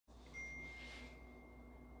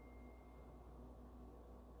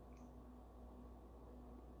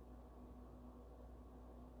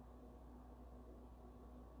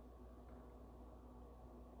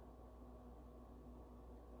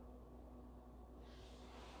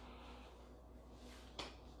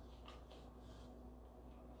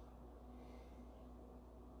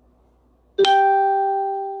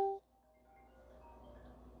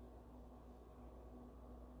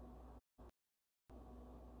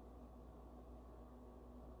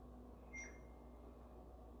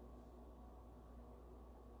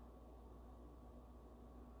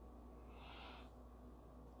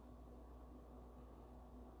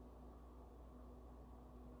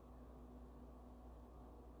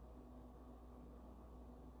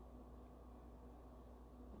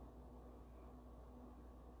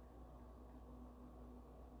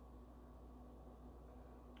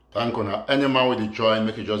Thank you. Any man with the join,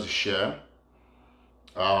 make it just share.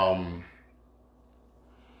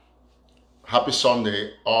 Happy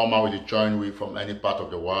Sunday, all man with the join we from any part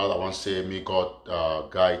of the world. I want to say, may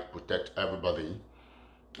God guide, protect everybody,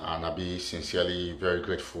 and I be sincerely very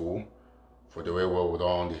grateful for the way we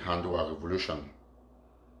done the handle our revolution.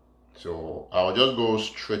 So I'll just go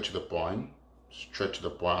straight to the point.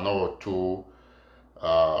 I know to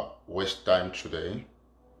waste time today.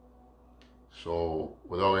 So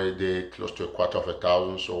we're already close to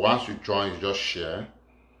 250,000. So once you join, you just share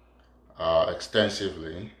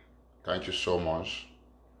extensively. Thank you so much.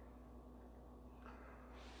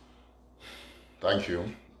 Thank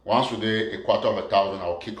you. Once we do 250,000,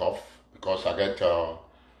 I'll kick off because I get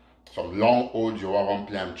some long audio I want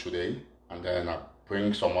to play today, and then I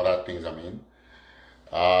bring some other things. And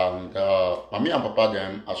mommy and papa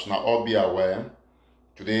them, as you all be aware,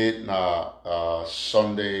 today na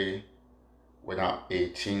Sunday, when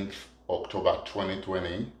 18th October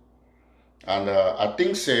 2020, and I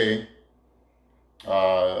think say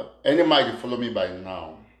any might follow me by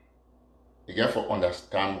now, you get to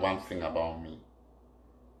understand one thing about me,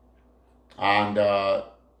 and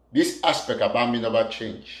this aspect about me never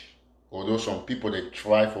change. Although some people they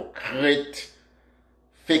try to create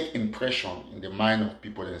fake impression in the mind of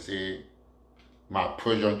people and say my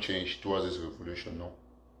approach don't change towards this revolution. No,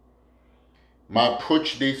 my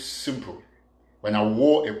approach is simple. When I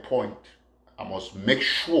war a point, I must make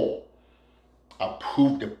sure I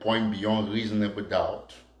prove the point beyond reasonable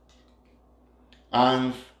doubt.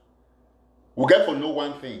 And we get to know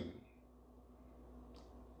one thing.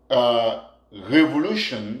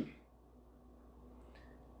 Revolution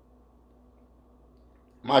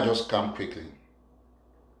might just come quickly.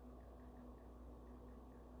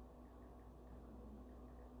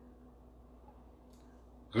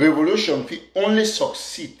 Revolution will only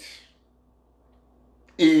succeed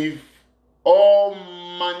if all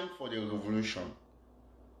man for the revolution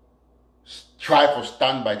try to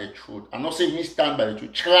stand by the truth. I'm not saying me stand by the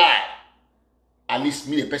truth. Try. At least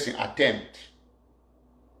me the person attempt.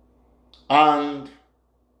 And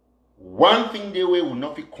one thing they will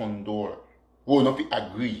not be condone, will not be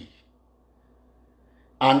agree.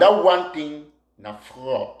 And that one thing, na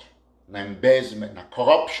fraud, na embezzlement, na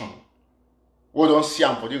corruption. We don't see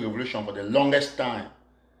them for the revolution for the longest time.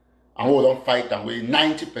 And we don't fight them.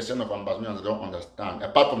 90% of Ambazonians don't understand.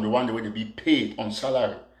 Apart from the one the way they be paid on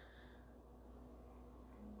salary.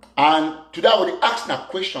 And today I will ask now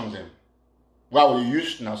questions them. Why will you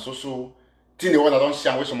use now so thing the one I don't see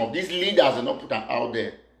and some of these leaders are not put them out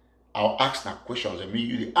there. I'll ask now questions and me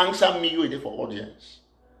you the answer me you there for audience.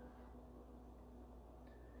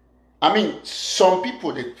 I mean, some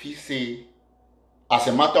people they feel say, as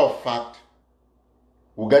a matter of fact,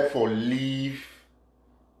 we get for leave.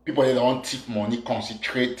 People that don't tip money,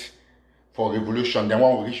 concentrate for revolution. Then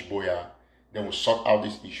when we reach Boya, then we sort out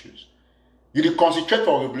these issues. You concentrate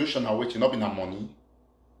for revolution and wait, you not be no money.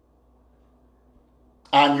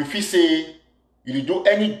 And you feel say you do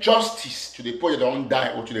any justice to the people that don't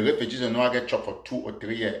die or to the refugees and not get chopped for 2 or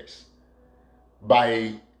 3 years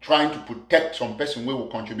by trying to protect some person who will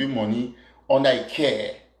contribute money under a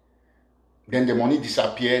care. Then the money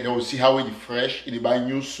disappear. They will see how it is fresh. It buy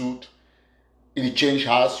new suit. It change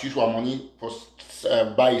house. Use our money for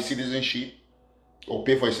buy a citizenship or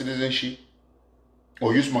pay for a citizenship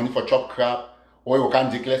or use money for chop crap or you can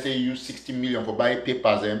declare say you use 60 million for buy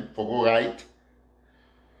papers for go right.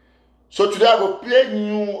 So today I will play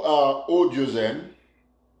new audios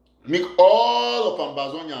make all of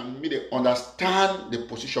Ambazonia and me they understand the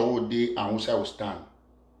position where they and who I will stand.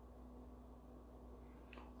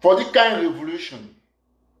 For this kind of revolution,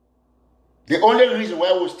 the only reason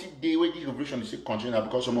why we still there with this revolution is still continuing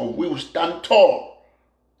because some of we will stand tall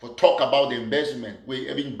for talk about the investment. We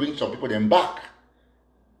even bring some people them back.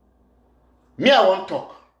 Me, I won't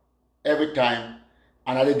talk every time,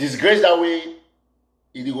 and I disgrace that way.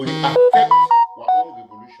 It will affect our own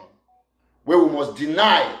revolution, where we must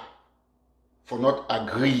deny for not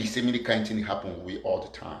agree. Say many kind of things happen we all the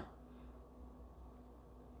time.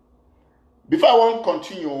 Before I want to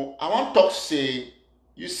continue, I want to talk say,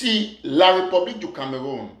 you see, La République du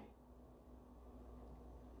Cameroon,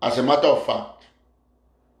 as a matter of fact,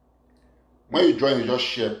 when you join, you just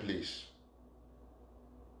share, please.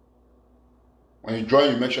 When you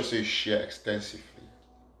join, you make sure you share extensively.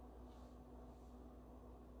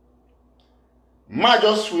 Might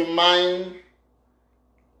just remind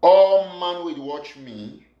all man who watch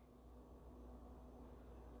me,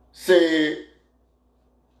 say,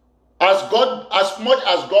 as much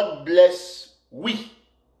as God bless we,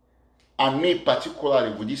 and me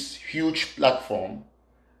particularly with this huge platform,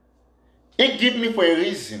 It give me for a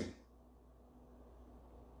reason.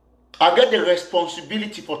 I get the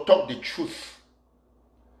responsibility for talk the truth.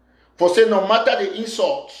 For say no matter the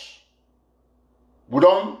insults, we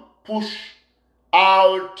don't push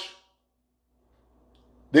out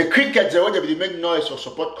the crickets the way they make noise or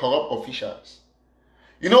support corrupt officials.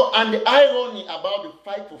 You know, and the irony about the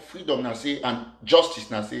fight for freedom now say and justice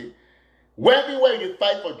now say, everywhere you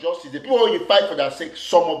fight for justice, the people who you fight for their sake,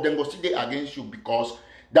 some of them go still there against you because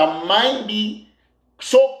their mind be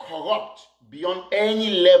so corrupt beyond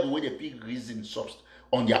any level where they feel reason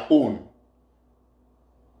on their own.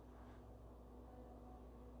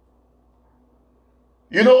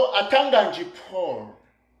 You know, Atanganji Paul,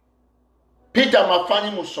 Peter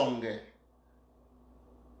Mafani Musonge,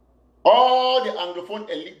 all the Anglophone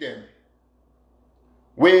elite them,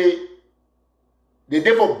 where they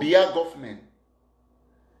therefore bear government.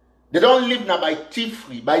 They don't live now by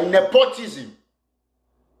thievery, by nepotism.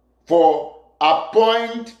 For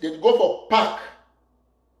appoint, they go for pack.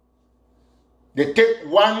 They take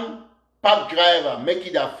one pack driver, make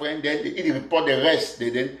it their friend, then they report the rest.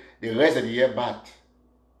 Then the rest of the year back.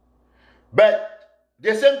 But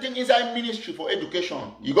the same thing inside ministry for education.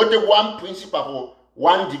 You got the one principal for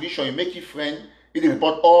one division, you make it friend, it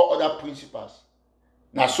report all other principals.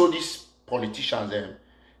 Now so these politicians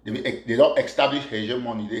they don't establish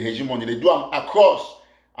hegemony. The hegemony they do them across.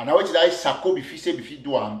 And now it's like Sako before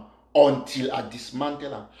do them until I dismantle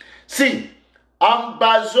them. See,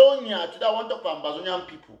 Ambazonia, today I want to talk about Ambazonian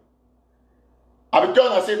people. I be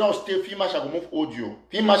telling I say no stay FEMA shall move audio.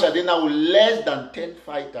 FEMA shall they now less than 10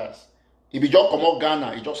 fighters. If you just come out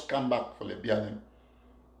Ghana, you just come back for the BLM.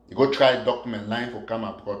 You go try document line for come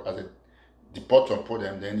abroad as a deport on for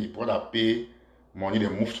them, then you brother pay money, they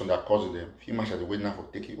move to their cause them. FEMA shall wait now for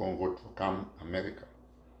take it on road to come America.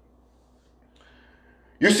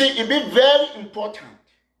 You see, it be very important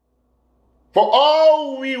for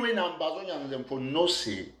all we in Ambazonia and them for no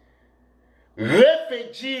say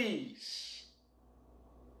refugees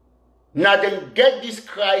now then get this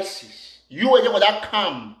crisis. You were there with that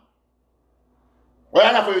come.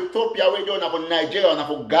 Whether for Ethiopia, whether for Nigeria, or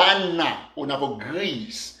for Ghana, or for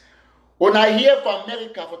Greece, or here for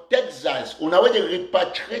America, for Texas, or where they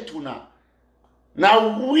repatriate una.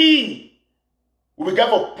 Now we got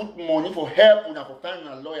to put money for help una for finding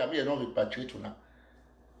a lawyer, we don't repatriate una.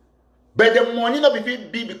 But the money not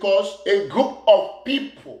be because a group of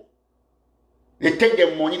people they take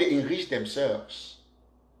their money, they enrich themselves.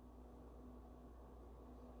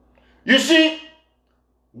 You see,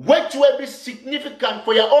 what will be significant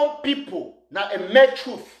for your own people, now a mere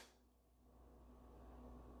truth.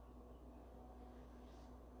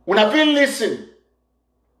 When I feel listen,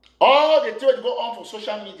 all the things go on for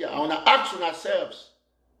social media, I want to ask on ourselves,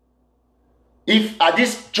 if at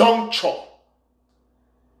this juncture,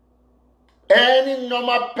 any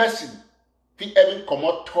normal person will even come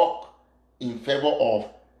out talk in favor of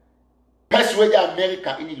persuade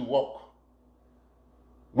America in the work,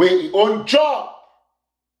 where his own job,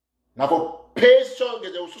 now for pay so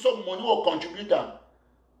there's also some money or contributor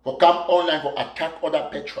for come online for attack other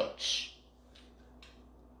patriots.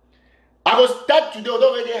 I will start today, we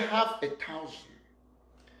already have 1,000.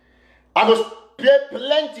 I will play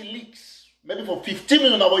plenty leaks, maybe for 15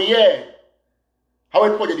 million a year. How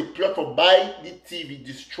we put the plot for buy the TV,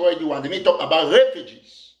 destroy the one. They may talk about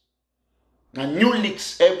refugees. And new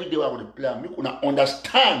leaks every day I will play. We could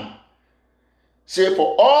understand. Say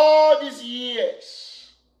for all these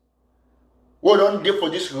years, we don't live for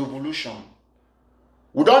this revolution.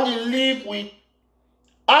 We don't live with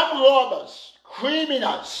armed robbers,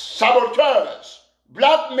 criminals, saboteurs,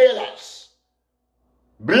 blackmailers,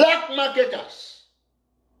 black marketers.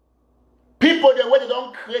 People the way they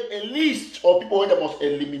don't create a list of people they must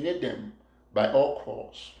eliminate them by all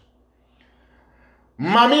costs.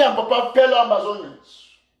 Mommy and Papa, fellow Ambazonians,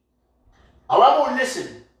 I want to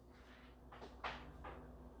listen.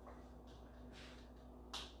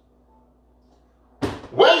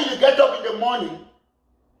 When you get up in the morning,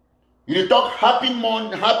 you talk happy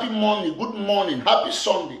morning, good morning, happy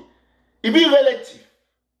Sunday. It be relative.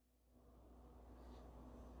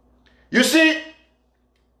 You see,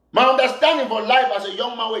 my understanding for life as a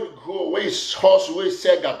young man, where you grow, where is horse, where is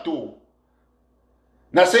gateau.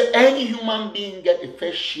 Now say any human being get a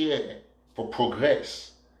fair share for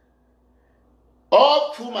progress.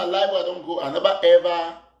 All through my life where I don't go, I never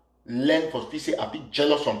ever learn for this. Say I be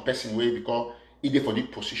jealous on person way because either for this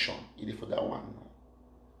position, either for that one.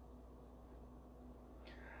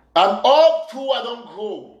 And all through I don't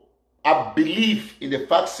grow, I believe in the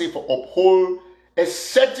fact say for uphold a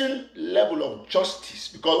certain level of justice.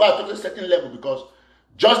 Because why I talk a certain level? Because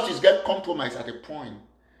justice get compromised at a point.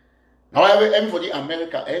 However, everybody in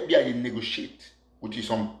America, FBI, they negotiate with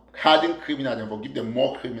some hardened criminals and forgive them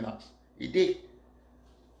more criminals. It did.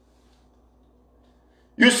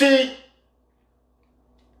 You see,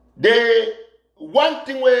 the one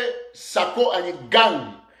thing where Sako and a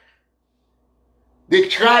gang, they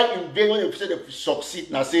try in vain when they say they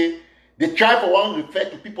succeed. Now say, they try for one refer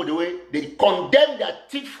to people the way they condemn their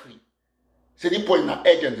thievery. Say they put in an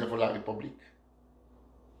agent for the Republic.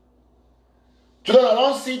 So that I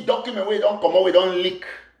don't see document where they don't come out, we don't leak.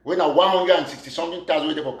 When a 160-something thousand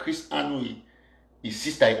waiting for Chris Anu, his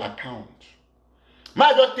sister account.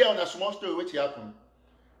 My just tell on a small story what happened.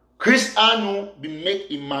 Chris Anu be make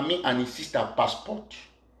him mommy and his sister passport.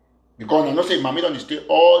 Because I know say mommy don't stay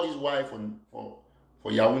all this while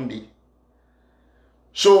for Yaoundé.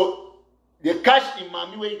 So they catch him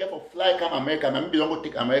mommy when you get for fly come America. Mommy don't go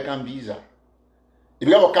take American visa. If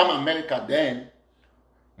you ever come America, then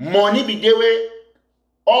money be there way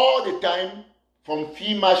all the time from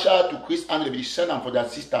Fee Marshall to Chris and they be send them for their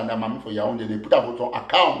sister and their mommy for Yaoundé. They put up on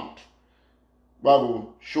account. I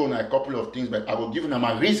will show them a couple of things, but I will give them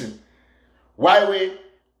a reason why we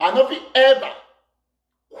are not ever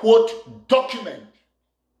quote document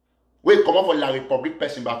we come up for La Republic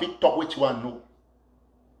person, but if we talk which one no.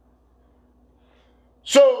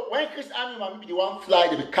 So when Chris and mommy be the one fly,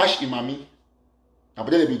 they be cash in mommy. And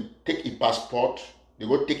then they be take his passport, they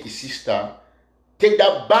go take his sister, take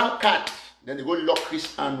that bank card, then they go lock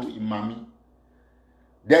Chris Anu in mommy.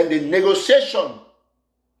 Then the negotiation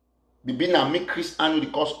between and make Chris Anu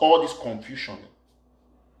cause all this confusion.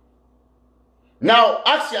 Now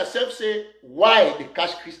ask yourself, say, why they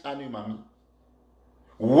catch Chris Anu in mommy?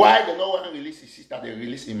 Why they no want to release his sister, they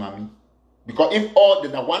release his mommy? Because if all the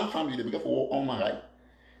one family, they begin for all man, right?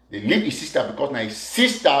 They leave his sister because now his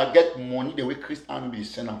sister get money the way Chris Anu be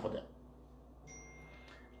sending for them.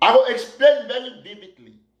 I will explain very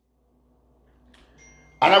vividly.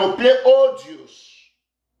 And I will play audios.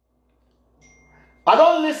 I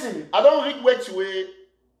don't listen. I don't read which way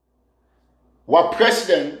what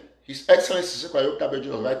President, His Excellency Sekwayo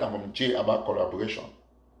Tabeji was writing from J about collaboration.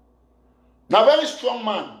 Now, very strong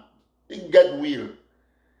man, he get will.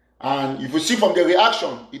 And if you see from the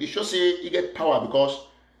reaction, it shows say he get power because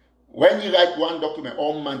when he write one document,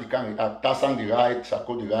 all man they can react. Tassang the right,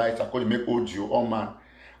 Sako the right, Sako the make audio, all man.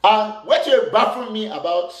 And what you baffle me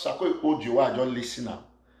about Sako audio, I just listen now.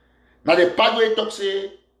 Now the part where he talk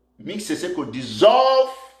say, Mix could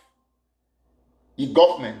dissolve the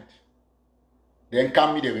government, then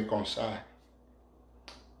can be the reconcile.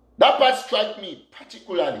 That part strike me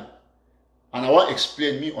particularly, and I want to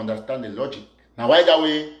explain me understand the logic. Now why that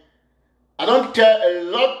way? I don't tell a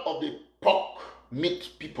lot of the pork meat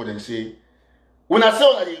people and say, when I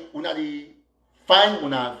say when I find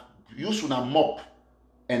when I use when I mop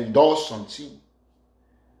endorse something.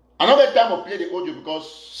 Another time I play the audio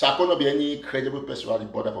because Sako not be any credible person who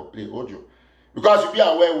bother for play audio. Because you be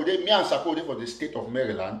aware with me and Sako for the state of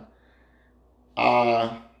Maryland.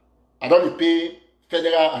 I don't pay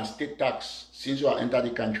federal and state tax since you are entered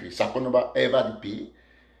the country. Sako never ever pay.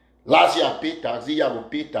 Last year I paid tax, this year I will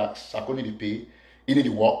pay tax. Sako need to pay. He need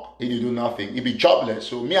to work, he need to do nothing. He be jobless.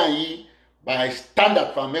 So me and he, by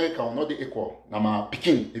standard for America, are not the equal. Now my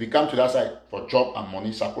picking, if you come to that side for job and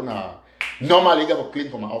money, Sako na normally get for clean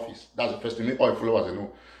for my office. That's the first thing. All followers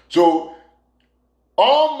know. So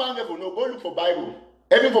all man get for know. Go look for Bible.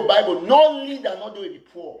 Even for Bible, no leader not do it be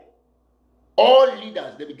poor. All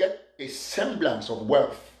leaders they will get a semblance of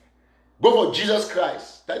wealth. Go for Jesus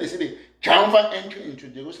Christ. That they say the triumphant entry into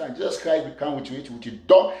Jerusalem. Jesus Christ become with a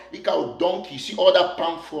dog. He can donkey. See all that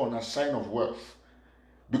palm front a sign of wealth.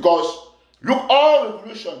 Because look, all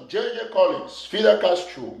revolution, J.J. Collins, Fidel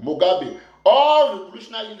Castro, Mugabe. All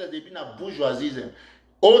revolutionary leaders, they've been a bourgeoisism.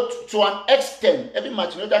 Or to an extent, every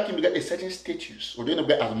Martin Luther King will get a certain status. Or they don't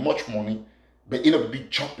get as much money, but you know be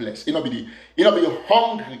jobless. You know be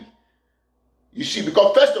hungry. You see,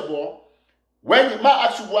 because first of all, when the man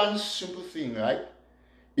asks you one simple thing, right?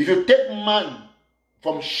 If you take man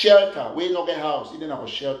from shelter, where you not get house, you don't have a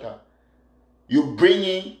shelter, you bring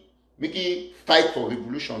in, make it fight for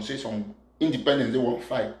revolution, say some independence, they won't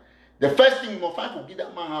fight. The first thing you must fight for give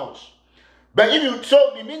that man house. But if you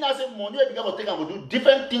so it means that money you have to take and do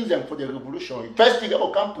different things than for the revolution. First thing you have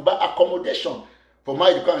to come to buy accommodation for my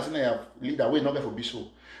you can't say you have leader way not for be so.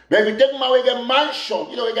 But if you take my way get mansion,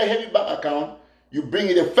 you know you get heavy bank account, you bring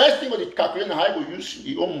it. The first thing with the calculate how you use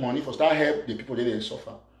your own money for start help the people that they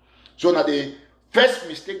suffer. So now the first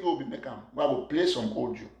mistake will be making. I will play some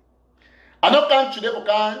audio. I don't come today for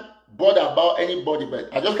can't bother about anybody,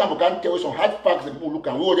 but I just come for can't tell you some hard facts that people look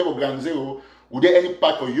and we will never grand zero. Would there any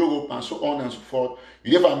part for Europe and so on and so forth?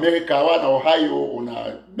 You live in America, one Ohio,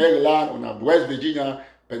 on Maryland, on West Virginia,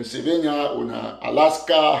 Pennsylvania, on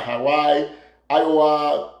Alaska, Hawaii,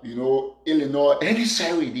 Iowa, Illinois, any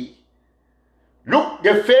side we did. Look,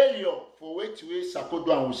 the failure for which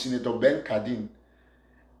Sakodo and Senator Ben Cardin.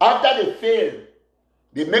 After they fail,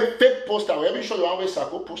 they make fake poster. Let me show you one way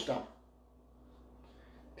Sako poster.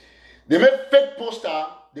 They make fake poster.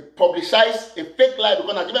 They publicize a fake lie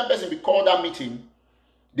because a different person be called that meeting.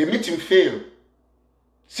 The meeting failed.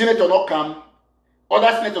 Senator not come. Other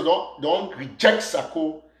senators don't reject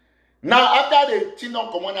Sako. Now after the thing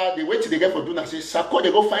don't come on, they wait till they get for doing and say Sako,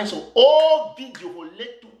 they go find some old video for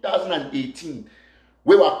late 2018.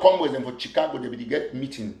 We were come with them for Chicago. They will get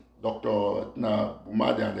meeting. Dr.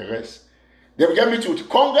 Bumade and the rest. They will get meeting with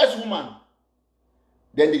Congresswoman.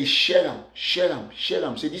 Then they share them.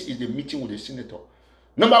 Say this is the meeting with the senator.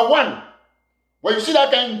 Number one, when you see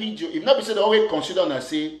that kind of video, if not be said, they always consider and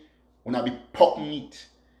say, when be pork meat.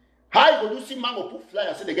 How you go do see man go put flyer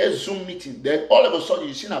and say they get Zoom meeting. Then all of a sudden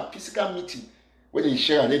you see a physical meeting where they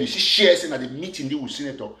share and then you see share saying at the meeting they with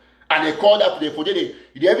senator. And they call that for they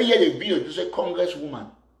ever hear the video to say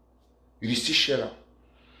Congresswoman. You see share.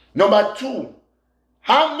 Number two,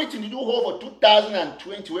 how meeting did you hold for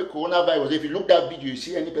 2020 where coronavirus? If you look at that video, you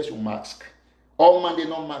see any person with mask. All man they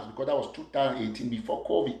not mask because that was 2018 before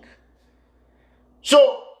COVID.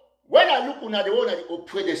 So when I look at the one that they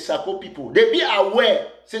operate the Sako people, they be aware,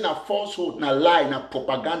 say na falsehood, na lie, na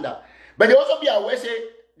propaganda. But they also be aware, say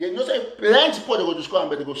they know say plenty people they go to school,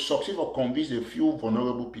 but they go succeed or convince a few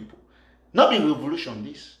vulnerable people. Not be revolution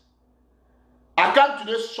this. I come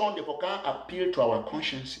today Sunday for can appeal to our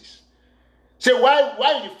consciences. Say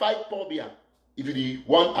why you fight Pobia if you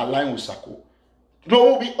want align with Sako? No,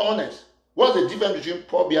 we'll be honest. What's the difference between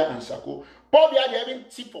Pobia and Sako? Pobia they having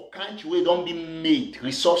tip for country where don't be made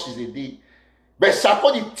resources they did. But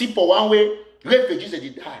Sako the tip for one way refugees they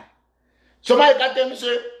die. Somebody got them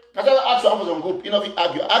say, I ask you Amazon group, you know if you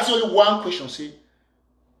argue, ask you only one question, say.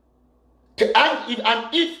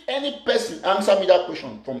 And if any person answer me that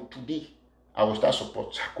question from today, I will start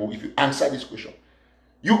support Sako if you answer this question.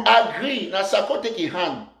 You agree, now Sako take a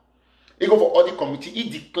hand. He go for audit committee, he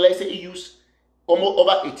declares he use almost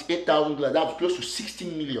over $88,000, that's close to 60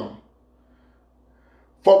 million.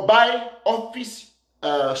 For buy office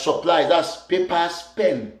supplies, that's papers,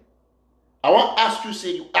 pen. I want to ask you,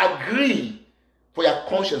 say you agree for your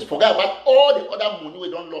conscience, forget about all the other money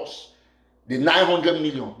we don't lose. The 900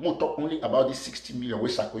 million, we talk only about the 60 million we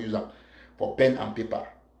Sako use up for pen and paper.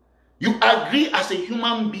 You agree as a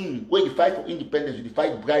human being when you fight for independence, you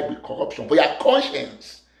fight bribery, corruption, for your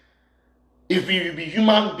conscience. If you be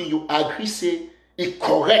human being, you agree, say, it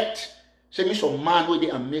correct. Say me some man with the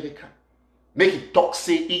American. Make it talk,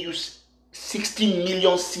 say, he use 60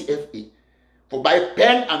 million CFA for buy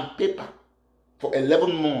pen and paper for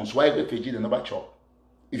 11 months while refugee the number job.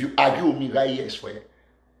 If you argue with me right yes for it,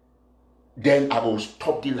 then I will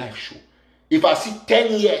stop the live show. If I see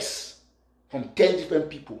 10 years from 10 different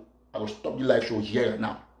people, I will stop the live show here and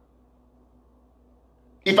now.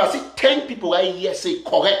 If I see 10 people right here say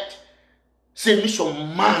correct, say me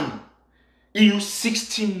some man, he use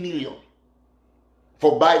 60 million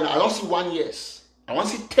for buying. I don't see 1 year. I want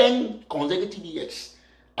to see 10 consecutive years.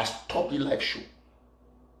 I stop the live show.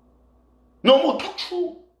 No more talk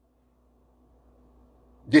true.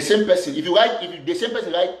 The same person, if the same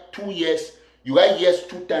person write 2 years, you write yes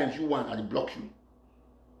 2 times, you want, and they block you.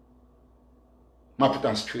 I put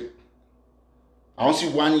them straight. I want to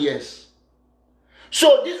see 1 year.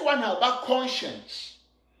 So this one is about conscience.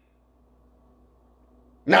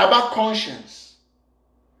 Now about conscience.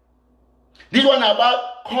 This one is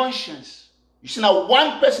about conscience. You see now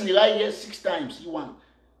one person they write yes 6 times, you want.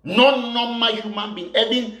 Non-normal human being,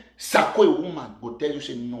 even Sako a woman will tell you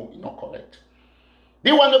say no, it's not correct.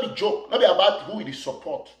 They want to be joke, not be about who we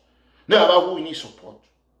support, not about who we need support.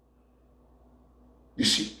 You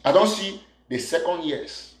see, I don't see the second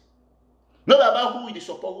yes. Not about who we need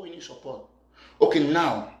support, who we need support. Okay,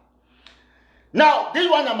 now this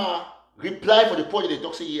one I'm a reply for the project. They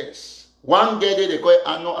talk say yes. One day they call it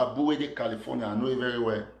Ano Abuwe, California. I know it very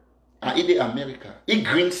well. And it America. It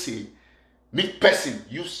green say, big person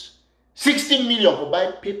use 60 million for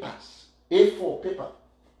buy papers. A4 paper.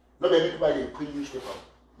 Not every buy the print newspaper.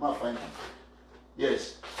 My find it.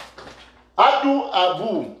 Yes. Adu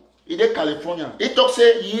Abu, it California. It talk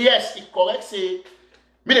say yes, it correct say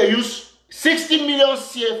me they use 60 million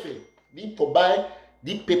CFA for buy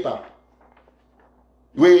the paper.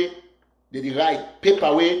 Where they write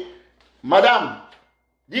paper way. Madam,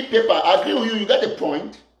 the paper, I agree with you, you got the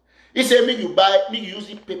point. He said, make you use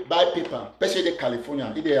it, buy paper. Especially the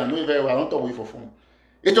California. He I know it very well. I don't talk away for phone.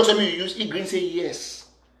 It also me you use it green say yes.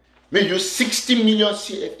 Me use 60 million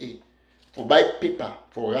CFA for buy paper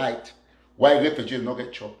for right. Why refugees not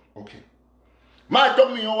get job? Okay. Man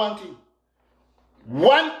told me one thing.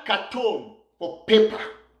 1 carton for paper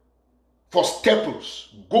for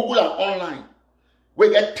staples. Google and online. We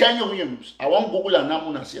get 10 rooms. I want Google and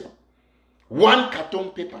Namuna here. 1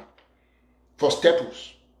 carton paper for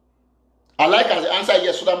staples. I like as the answer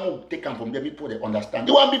yes, so that move take them from there. People they understand.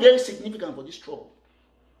 They won't be very significant for this trouble.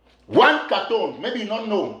 1 carton, maybe you don't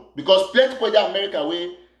know, because plenty people in America where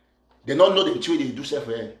they don't know the way they do self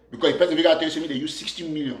here. Because the person figure tells me they use 60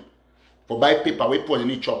 million for buy paper where people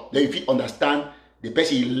need chop. Then if you understand the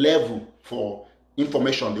person level for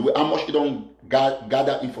information, the way how much you don't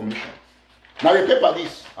gather information. Now the paper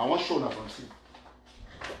this, I want to show now from see.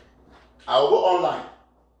 I will go online.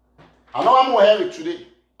 I know I'm more heavy today.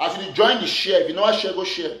 As you join the share, if you know what share, go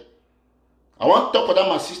share. I want to talk about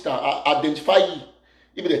my sister. I identify you.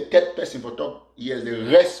 Even the third person for talk, yes, the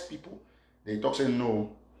rest people, they talk say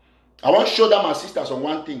no. I want to show that my sisters on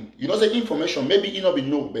one thing. You know the information, maybe you not be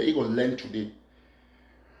know, but you go learn today.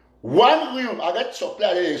 1 room, I get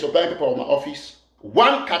supply, they supply paper on my office.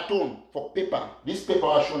 1 carton for paper. This paper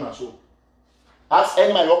I shown us so. Ask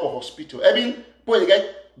any my work of hospital. Even people they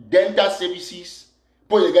get dental services,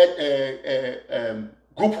 people they get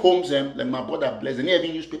group homes, like my brother bless, they never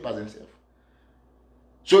even use papers themselves.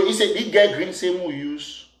 So he said, he get green same who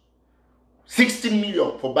use 60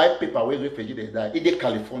 million for buy paper where refugees they die. He did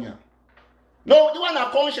California. No, the one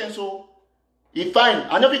are conscience, so he fine.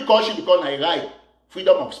 I never caution because I write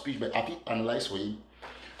freedom of speech, but I fit analyze for you.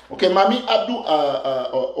 Okay, Mami Abdul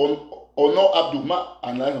or no Abdul, ma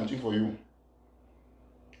analyze something for you.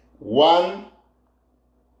 1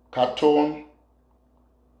 carton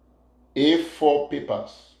A4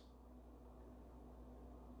 papers.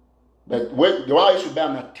 But when the one I should buy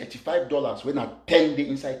them at $35, when at 10 day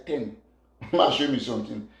inside 10. I'll show me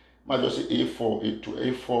something. I just say A4, A2,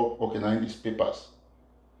 A4. Okay, now in these papers.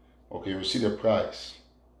 Okay, you see the price.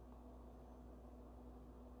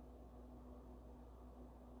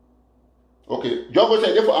 Okay, just go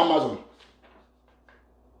say for Amazon.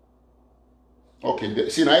 Okay,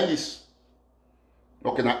 see now in this.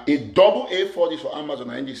 Okay, now a double A4 this for Amazon.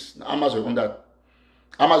 Now in this, now Amazon on that.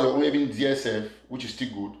 Amazon on even DSF, which is still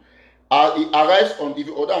good. It arrives on, if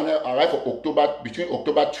you order arrive for October, between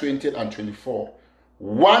October 20th and 24.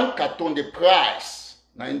 1 carton, the price,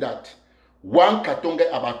 now in that. 1 carton get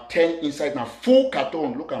about 10 inside. Now full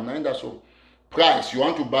carton, look at now in that so. Price, you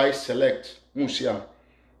want to buy select. Me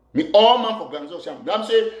all man for Granzo. I'm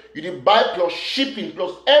saying you did buy plus shipping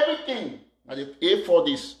plus everything. Now the A4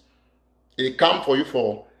 this. It come for you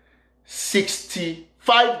for $65.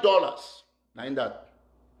 Now in that.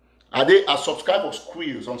 Are they a subscribe for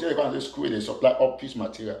squeals? Until they can say squeal, they supply office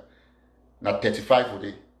material. Now 35 for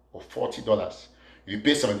day or $40. You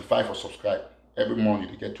pay 75 for subscribe. Every month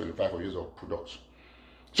you get 25 for use of products.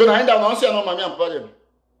 So now in that don't say no mommy and problem.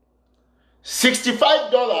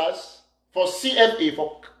 $65 for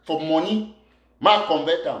CFA for money, mark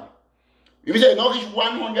convert them. If you say no reach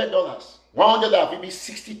 $100, $100 will be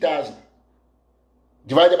 60,000.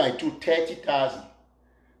 Divided by 2, 30,000.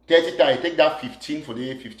 30,000, you take that 15 for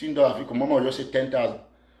the $15. You come on, just say 10,000.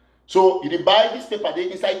 So you buy this paper,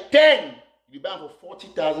 they inside 10. You buy for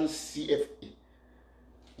 40,000 CFA.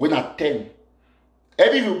 When at 10.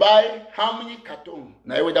 Every you buy how many cartons?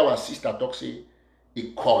 Now every that was sister talk say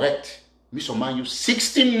it correct. Mr. Man use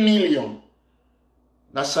 60 million.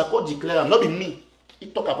 Now Sako declare not be me. He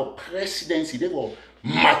talk about presidency. They go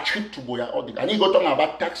matric to Boya audit. And he go talk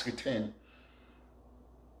about tax return.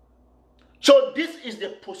 So this is the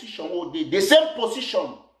position the same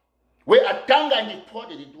position where Atanga and the poor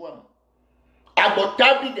they do one.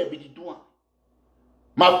 Abotabi they be the one.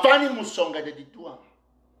 Mafani Musonga they do one.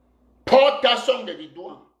 Porter Song they do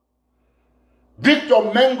one. Victor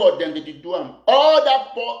Mengo then they do one. All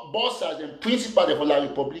that bosses and principal for La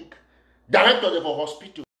Republique, director for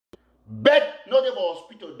hospital. Bet not for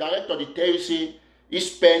hospital, director they tell you say he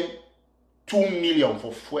spend 2 million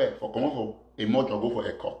for fuel for come for a month or go for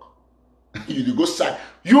a cock. You go sign.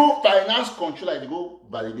 You finance controller, you go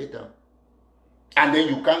validator. And then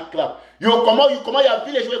you can't clap. You come out your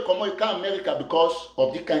village where come out, you can't America because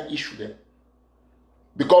of this kind of issue there.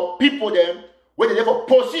 Because people them, when they have a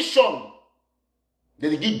position,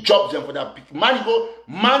 they give jobs them for that.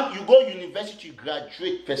 Man, you go university,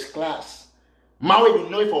 graduate first class. Man, when you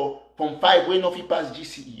know for from 5, when no pass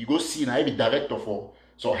GCE, you go see now every director for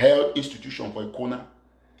some health institution for a corner,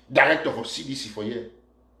 director for CDC for year.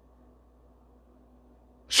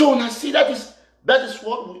 So now see that is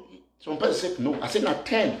what Some person say no. I say not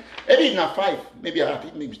 10. Maybe even not 5. Maybe I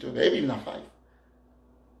think maybe still maybe even not 5.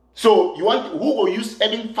 So you want who will use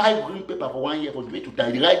having 5 green paper for 1 year for the way to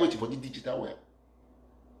die, the right way for the digital web.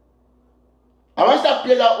 I want to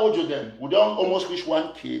play that audio then. We don't almost reach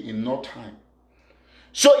 1K in no time.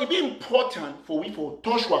 So it be important for we for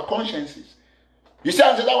touch our consciences. You say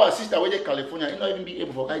that our sister where in California, you not even be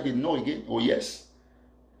able to guide they know again. Oh yes.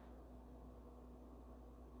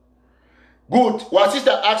 Good. Our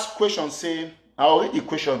sister asked question, say, I'll read the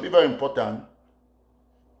question, be very important.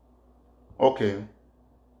 Okay.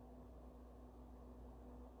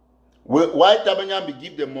 Why Tabanya be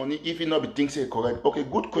give the money if he not be thinks it correct? Okay,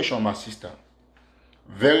 good question, my sister.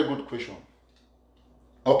 Very good question.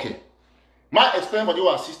 Okay. My explain for you,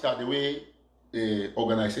 our sister, the way the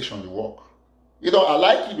organization they work. You know, I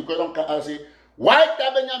like it because I say, why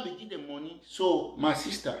Tabanya be give the money? So, my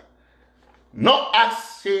sister, not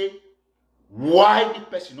ask, say, why the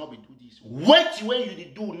person not be do this? Wait when you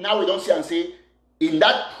do, now we don't say and say, in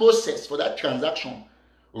that process for that transaction,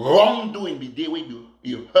 wrongdoing be there where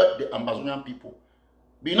you hurt the Ambazonian people.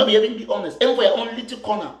 But you not be able to be honest. And for your own little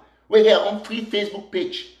corner, where you on free Facebook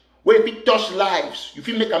page, where if you touch lives, you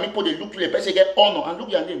feel make a people they look to the person get honor and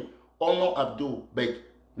look your name. Honor Abdul, but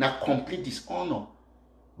now complete dishonor.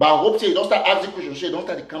 But I hope say you don't start asking questions, so you don't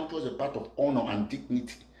start to come towards a part of honor and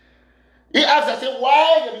dignity. He asks, I say,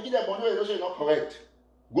 why they begin the money when you say not correct?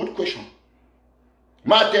 Good question.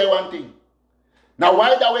 May tell you one thing. Now,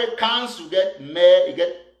 why that way council get mayor, you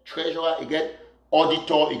get treasurer, you get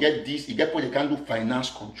auditor, you get this, you get people they can do finance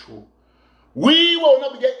control. We will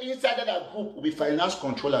not be there inside that group, will be finance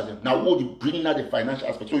controllers. Now, we will be bringing out the financial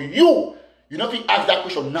aspect. So you not be ask that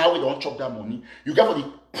question now, we don't chop that money. You get for the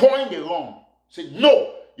point they wrong. Say,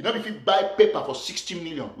 no, you not if you buy paper for 60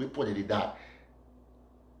 million, we put it die.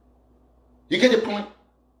 You get the point?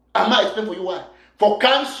 I might explain for you why. For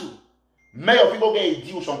council, mayor people get a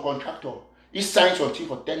deal with some contractor. He signs something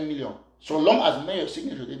for 10 million. So long as mayor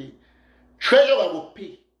signature today, treasurer will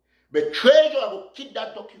pay. But treasurer will keep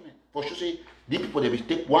that document. For sure say, these people they will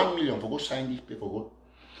take 1 million for go sign this paper. Go.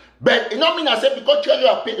 But it don't mean I say because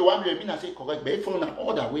treasurer pay the 1 million, it mean I say correct. But if follow an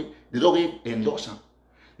other way, they don't really endorse them.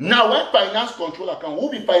 Now when finance controller come,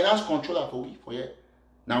 who be finance controller for we for here?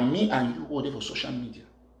 Now me and you go there for social media.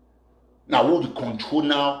 Now who the control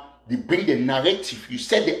now, they bring the narrative, you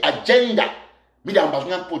set the agenda. Me the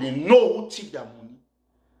Ambazonian people, they know who take their money.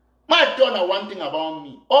 My tell you one thing about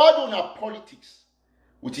me. All the politics,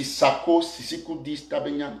 which is Sako, Sisiku, this,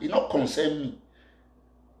 Tabenyan, it not concern me.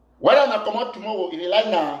 Whether I come out tomorrow, if you like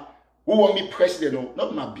now, who want me president, no,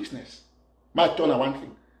 not my business. My tell you one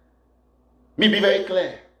thing. Me be very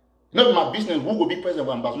clear. Not my business, who will be president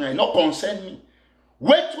of Ambazonia, it not concern me.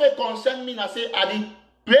 Wait till it concern me, and I say, I did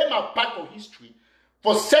play my part of history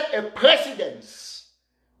for set a precedence.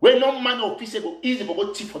 Where no man or official easy for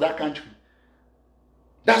go thief for that country.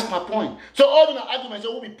 That's my point. So all the arguments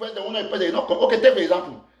who will be president, who not be president, not okay, take for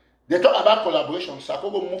example. They talk about collaboration. Sako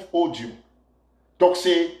go move audio. Talk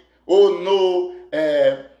say, oh no,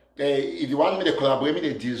 if you want me to collaborate, me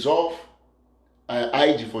they dissolve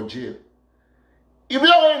IG for jail. If you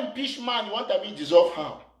don't impeach man, you want to be dissolved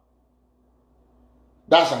how?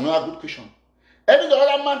 That's another good question. Even the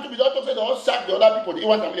other man to be don't say they all sack the other people, they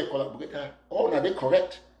want to be a collaborator. Oh, now they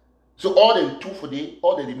correct. So all the two for the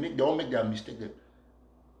all they make, they all make their mistake. Them.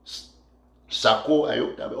 Sako, I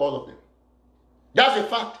hope that all of them. That's a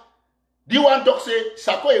fact. The one talk say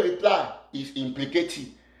Sako a reply is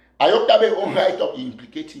implicating. I hope that they own right up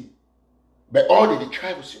implicating. But all the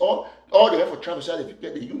tribes, all the way for tribes, they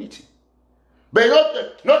get the unity. But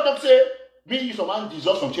not talk say me some man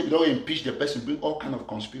dissolve some change, don't impeach the person, bring all kind of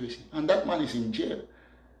conspiracy, and that man is in jail.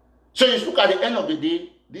 So you look at the end of the day,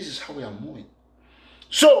 this is how we are moving.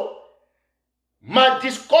 So my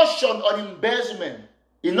discussion on embezzlement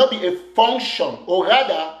it not be a function, or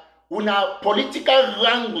rather, una political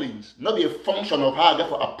wranglings, not be a function of how I get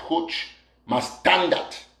for approach my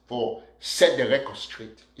standard for set the record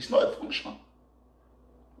straight. It's not a function.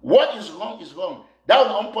 What is wrong is wrong. That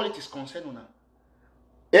on politics concern una.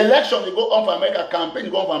 Election they go on for America, campaign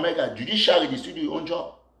go on for America, judiciary they still do your own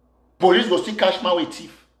job. Police go still cash my way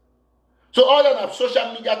thief. So all that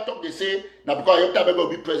social media talk they say, now because Ayok will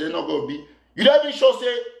be president, not going to be. You don't even show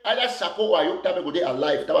say either Sako or Ayok go there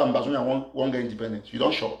alive. That Ambazonia won't get independence. You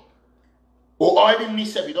don't show. Or even me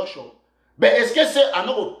self, you don't show. But it's just say I'm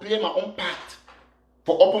not going to play my own part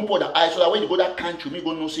for open for the eyes so that when you go that country, me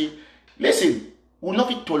go no say, listen, we'll not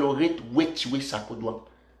be tolerate wait Sako do.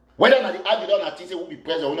 Whether or not the argue down say will be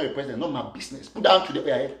president or not be president, not my business. Put down to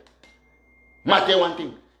the head. Matter one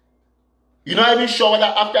thing. You're not even sure whether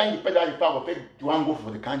after independence the power of you want to go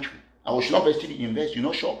for the country. I should not still invest, you're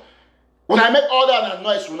not sure. When I make all that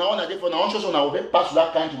noise, when I want to for now, I will pass to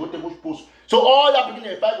that country, go to bush post. So all that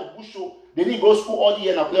beginning five of bush show, they didn't go school all the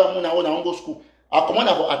year. And I play moon, I want go school. I come on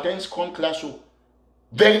for attend scrum class, so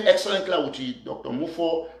very excellent class with Dr.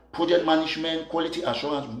 Mufo, project management, quality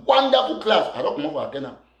assurance, wonderful class. I don't come over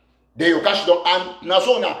attend. They you cash down and now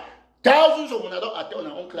so now thousands of when I don't attend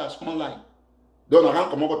our own class online. Don't I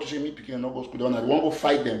come over to see me picking and not go school. Don't I want to go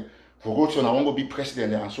fight them for go to and I want to be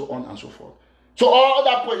president and so on and so forth. So all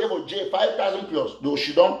that point level J 5,000 plus, though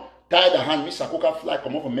she don't tie the hand, Miss Sakoka fly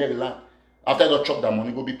come over from Maryland. After they chop that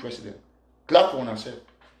money, go be president. Clap for herself.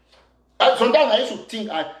 Sometimes I used to think,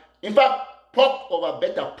 in fact, pork over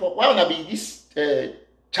better pork. Why would I be this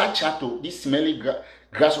chachato, this smelly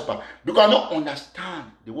grasshopper? Because I don't understand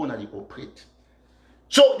the one that they operate.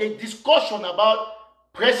 So the discussion about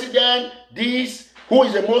president, this, who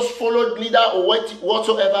is the most followed leader or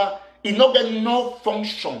whatsoever, is not getting no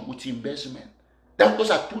function with investment.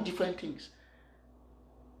 Those are two different things.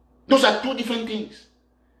 Those are two different things.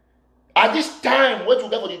 At this time, what we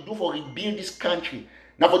got to do for rebuild this country?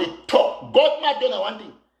 Now for the top, God might do one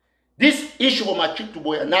thing. This issue for my trip to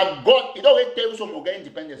Boya. Now God, it always tells some of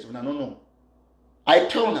independence. No. I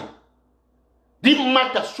tell now. This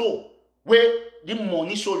matter so where the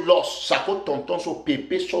money so lost, sako tonton so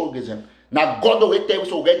pepe so organism. Now God always tells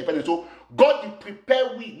some independence. So God will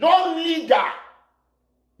prepare we, no leader.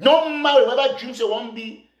 No matter whether dreams they won't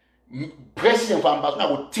be president for Ambazonia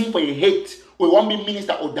will think for a hate, or won't be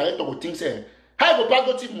minister or director will think say, how you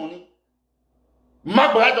go take money?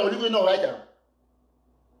 Mark Barata will live in all right now.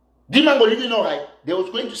 Demon will live in all right. They was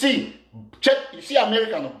going to see, check, you see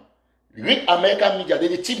America now. Read American media,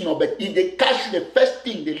 they tip no, but if they catch the first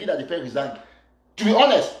thing, they leader the first resign. To be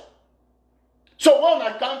honest. So when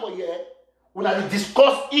I come for here, when I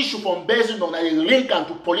discuss issue from based on a link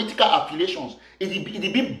to political affiliations, it will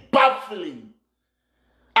be baffling.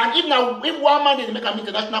 And if one man they make an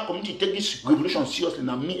international community take this revolution seriously,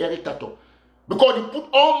 now me Eric Tato, because they put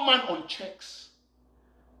all man on checks.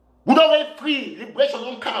 We don't get free liberation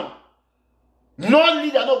don't come. No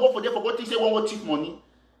leader no go for them for what they say one thief money.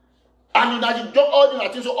 And you know the job all the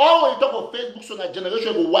things. So all when you talk of Facebook, so that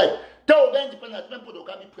generation will wipe. Tell them independent people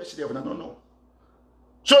they can be president. I don't know.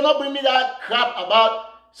 So not bring me that crap about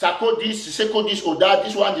Sako this, Seko this or that.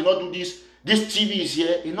 This one did not do this. This TV is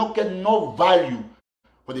here. You not get no value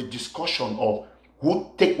for the discussion of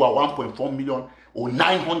who take what 1.4 million or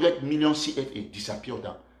 900 million CFA disappear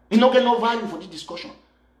down. You not get no value for this discussion.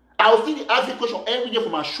 I will still ask the question every day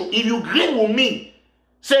for my show. If you agree with me,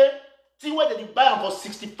 say, see whether they buy them for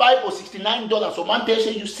 $65 or $69. So man tells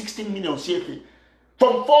you 16 million CFA.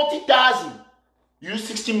 From 40,000, you use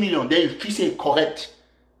 16 million. Then you feel say correct.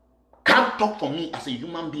 Can't talk for me as a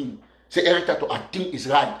human being. Say, Eric Tato, I think it's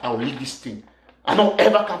right. I will leave this thing. I don't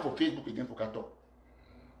ever come for Facebook again for Kato.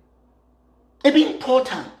 It's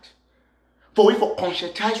important for we to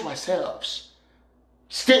conscientize ourselves.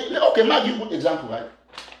 Stay, okay, I'll give you a good example, right?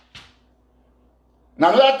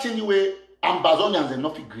 Now, another thing the way Ambazonians are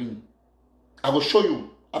not green. I will show you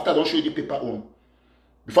after I don't show you the paper on.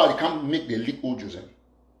 Before I can make the leak old Joseph.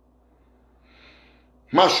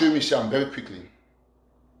 I'll show you Michelle very quickly.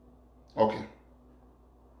 Okay.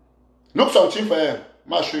 Look something for her.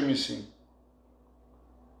 I'll show you missing.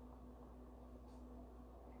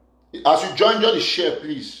 As you join, just share,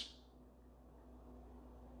 please.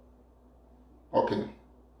 Okay.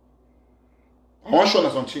 I want to show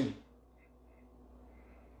you something.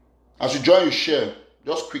 As you join, you share.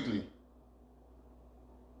 Just quickly.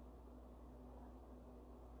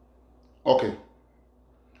 Okay.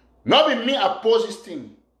 Not be me oppose this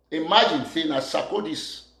thing. Imagine saying that Sako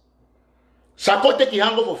this. Sako take a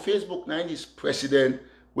hangover for Facebook now this president.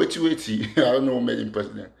 Wait. I don't know who made him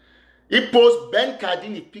president. He post Ben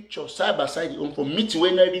Cardini picture side by side home for meeting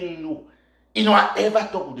when I even know. You know, I ever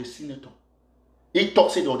talk with the senator. He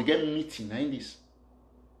talks say they will get meeting now in this.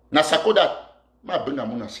 Now Sako that my bring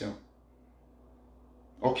them on a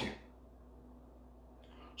okay.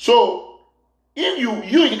 So if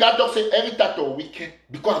you the guy talk say every tato wicked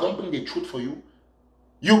because I don't bring the truth for you.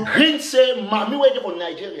 You green say mommy waiting for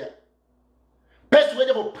Nigeria. Best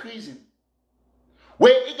waiting for prison.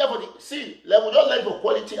 Wait either for the see level just like for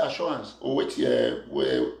quality assurance or wait say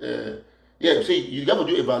you got to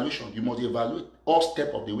do evaluation. You must evaluate all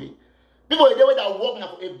steps of the way. People the way that work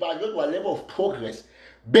now evaluate what level of progress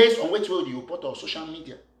based on which way you report on social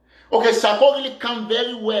media. Okay, Sako really come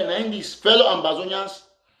very well now in this fellow Ambazonians.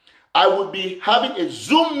 I will be having a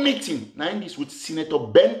Zoom meeting now in this with Senator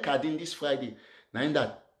Ben Cardin this Friday. Now in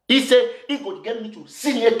that. He said he could get me to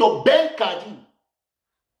Senator Ben Cardin.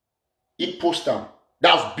 He posted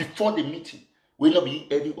that was before the meeting. Will not be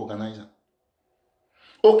every organizer.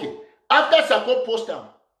 Okay. After Sako post am,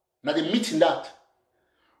 now the meeting that.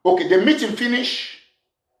 Okay, the meeting finish.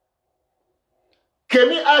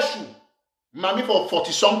 Kemi Ashu, mommy for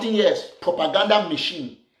 40-something years, propaganda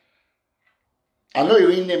machine. I know you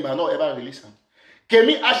real name, but I not ever release him.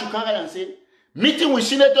 Kemi Ashu come and say, meeting with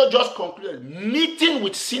senator just concluded. Meeting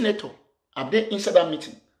with senator. I'm there inside that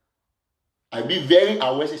meeting. I be very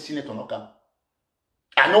aware say senator no come.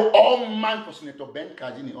 I know all man for Senator Ben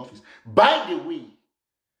Cardin in office. By the way,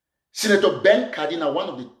 Senator Ben Cardin, one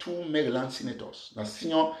of the 2 Maryland senators, the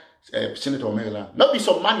senior senator of Maryland. Not be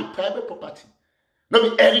some money, private property. Not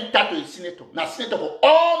be Eric Tato is senator. Now senator for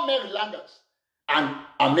all Marylanders and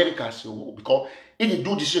Americans. Because if he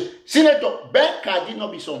do this, Senator Ben Cardin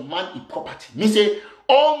not be some man in property. Me say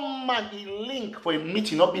all man he link for a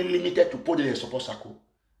meeting not be limited to put the support circle.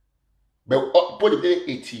 But put the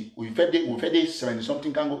 80, we fed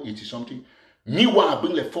 70-something can go 80-something. Me want to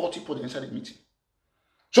bring the 40 put inside the meeting.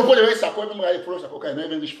 So for the rest, I can not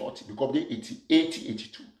even reach 40 because they 80,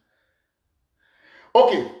 82.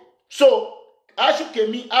 Okay, so Ashu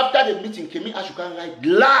Kemi, after the meeting, Kemi Ashu can write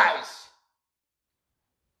lies.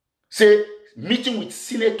 Say, meeting with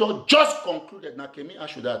senator just concluded. Now Kemi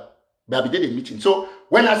Ashu that, but I did the meeting. So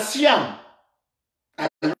when I see him, I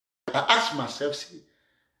ask myself, see,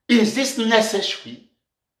 is this necessary?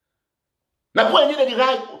 Now, when you need the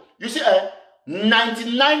right, you see,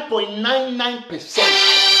 99.99%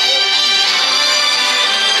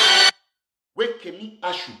 where Kemi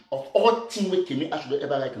Ashu, of all things where Kemi Ashu will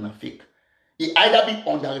ever like in a fake, it either be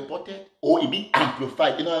underreported or it be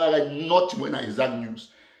amplified. You know, like not when I exact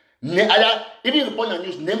news. Either, if you report the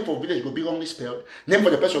news, name for village will be wrongly spelled, name for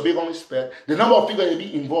the person will be wrongly spelled, the number of figures will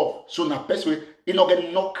be involved. So now, person will not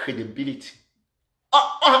get no credibility.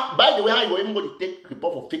 By the way, how you even go to take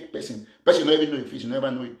report for fake person? Person don't even know if you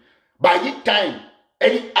never know it. By this time,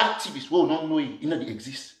 any activist will not know it. You know they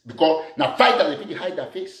exist because now fighters they hide their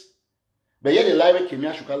face. But yet the lie with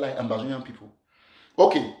Kenya Shuka lie Ambazonian people.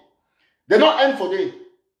 Okay, they not end for day.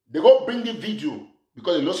 They go bring the video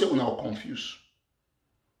because they know say we are confused.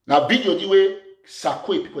 Now video the way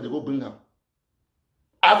Sako people they go bring them.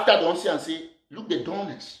 After they don't see and say, look the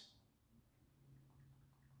dumbness.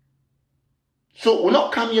 So we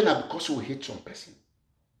not come here now because we hate some person.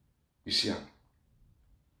 You see him.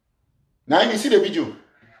 Now you see the video.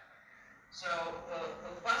 So the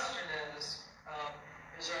question is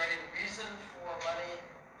there any reason for money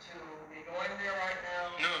to be going there right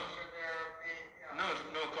now? No. Should there be, No,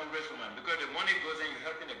 Congresswoman, because the money goes in, you're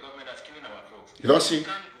helping the government that's killing our folks. You don't see? You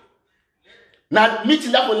can't go. Now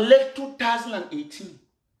meeting that was late 2018.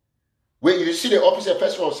 Where you see the officer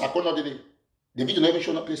first of all, Sako not did it. The video never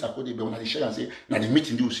show no place Sakode, but when they share and say, now the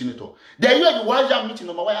meeting do senator. Then you have the one meeting,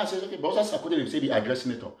 number one, and says, okay, but also Sakode, they say the address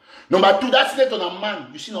senator. Number two, that senator, a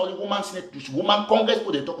man, you see all the woman senator, woman Congress,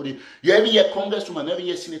 put they talk with it. You every year Congresswoman, every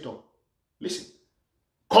year senator. Listen,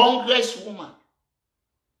 Congresswoman.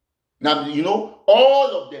 Now, you know,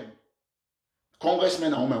 all of them,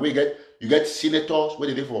 congressmen and women, you get senators, where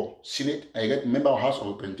they live for Senate, and you get member of House of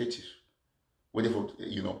Representatives, where they for,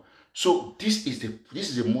 you know. So this is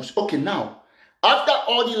the most, okay, now, after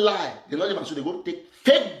all the lie, they not even so they go take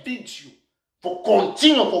fake video for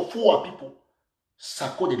continue for four people.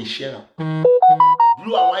 Sako they share. Blue and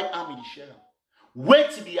white army they share. Wait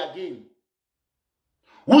till be again.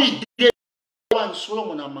 Which day one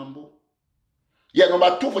Solomon and Mambo. Yeah,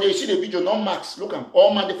 number two for you see the video, no max. Look at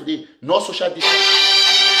all Monday for the no social distance.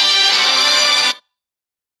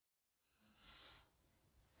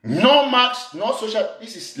 No max, no social.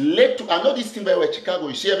 This is late to. I know this thing by where Chicago.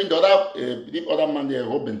 You see, even the other man there,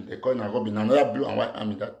 Robin. They call him Robin. Another blue and white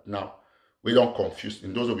army that now we don't confuse.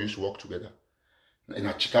 And those of you who work together in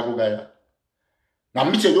a Chicago guy. Now,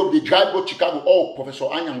 me say they drive go Chicago. Oh, Professor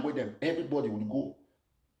Anyang with them. Everybody would go.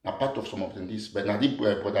 Now, part of some of them this, but now the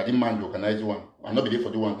man to organize one. I'm not be there for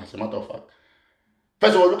the one. As a matter of fact,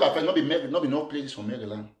 first of all, look at first. Not be no places from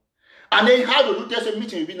Maryland. And then how do you tell a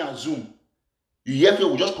meeting within a Zoom? You hear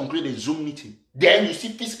we just conclude a Zoom meeting. Then you see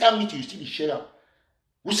physical meeting, you see the share.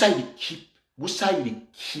 Which side they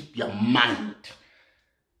keep your mind?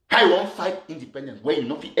 How you want fight independence where you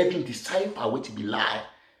not even decipher what to be lie?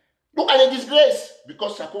 Look at the disgrace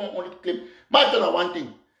because Sako only claim. But I tell you one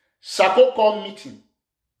thing. Sako call meeting.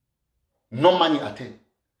 No money attend.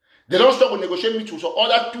 They don't stop with negotiate meeting. So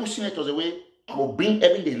other two senators away, I will bring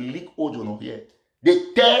even the leak audio over here.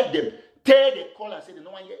 They tear the call and say they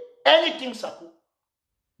don't want to hear anything Sako.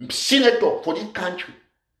 Senator for this country.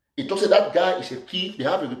 It talks that guy is a thief. They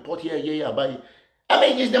have a report here about it. I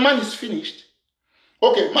mean, the man is finished.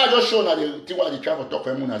 Okay, I just show now the thing what they try to talk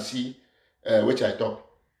for him and see which I talk.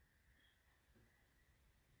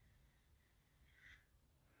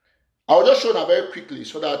 I'll just show now very quickly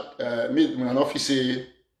so that me an officer.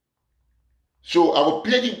 So I will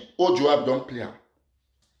play the audio I don't play.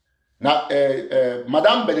 Now,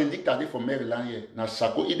 Madame Benedicta did for Maryland here. Now,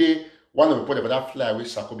 Sako, ide one of the people that fly away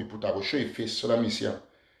Sako be put. I will show you face so that me see.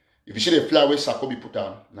 If you see the fly away Sako be put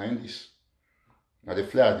on, now in this. Now the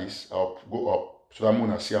fly this, I'll go up so that I'm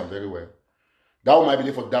gonna see him very well. That one might be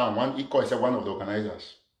there for down. One equal is one of the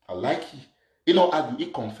organizers. I like it. You know, argue,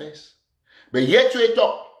 he confess. But yet to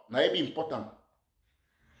talk, now it be important.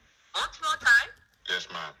 Much more time? Yes,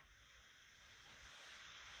 ma'am.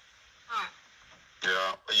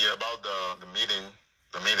 Yeah, about the meeting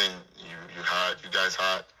you guys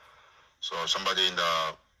had. So somebody in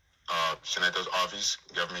the senator's office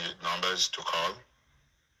gave me numbers to call.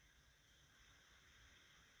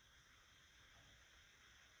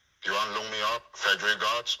 You want to look me up? Frederick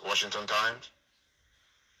Gotts, Washington Times,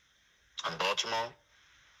 and Baltimore.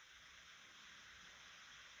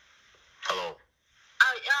 Hello.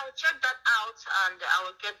 I'll check that out and I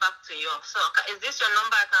will get back to you. So, is this your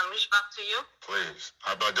number I can reach back to you? Please.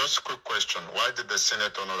 But just a quick question. Why did the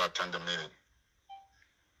senator not attend the meeting?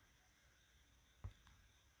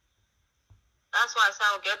 That's why I said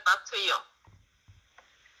I'll get back to you.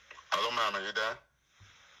 Hello, ma'am. Are you there?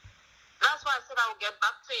 That's why I said I'll get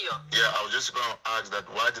back to you. Yeah, I was just going to ask that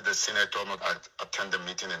why did the senator not attend the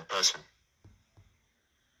meeting in person?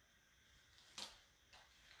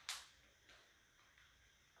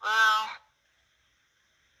 Well,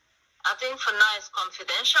 I think for now it's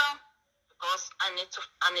confidential because I need to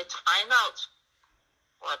find out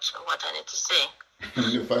what I need to say.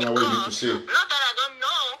 You find out what you need to say. Not that I don't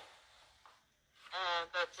know,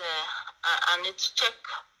 but I need to check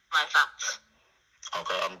my facts.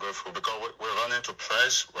 Okay, I'm grateful because we're running to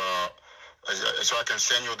press. So I can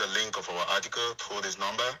send you the link of our article through this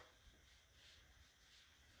number.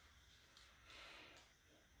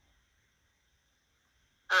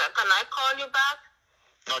 Can I call you back?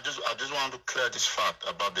 No, I just want to clear this fact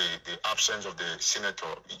about the absence of the senator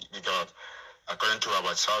because according to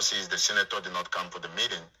our sources, the senator did not come for the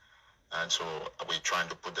meeting, and so we're trying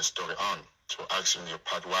to put the story on. So asking your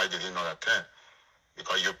part, why did he not attend?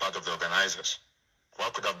 Because you're part of the organizers.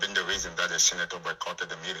 What could have been the reason that the senator boycotted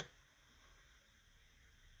the meeting?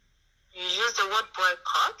 You used the word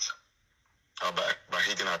boycott? But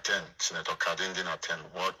he didn't attend. Senator Cardin didn't attend.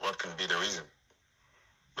 What can be the reason?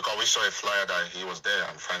 Because we saw a flyer that he was there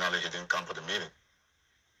and finally he didn't come for the meeting.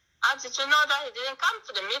 How did you know that he didn't come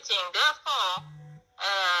to the meeting? Therefore,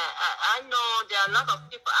 I know there are a lot of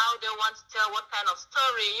people out there who want to tell what kind of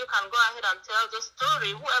story. You can go ahead and tell the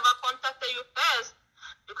story. Whoever contacted you first,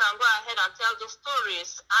 you can go ahead and tell the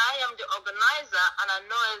stories. I am the organizer and I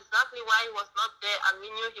know exactly why he was not there and we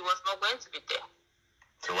knew he was not going to be there.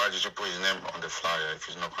 So why did you put his name on the flyer if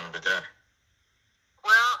he's not going to be there?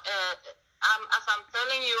 Well, as I'm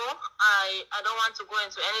telling you, I don't want to go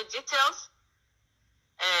into any details.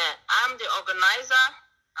 I'm the organizer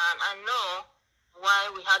and I know why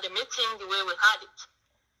we had the meeting the way we had it.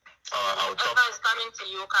 Whoever is coming to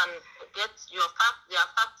you can get their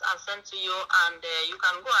facts and send to you and you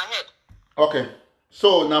can go ahead. Okay.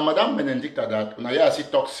 So now Madame Benedicta that when I see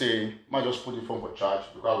talk say, I just put the phone for charge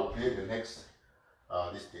because I will play the next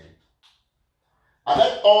this thing. I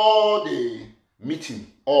had all the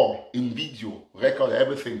meeting, all in video, record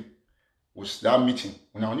everything was that meeting.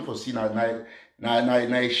 When I only for see na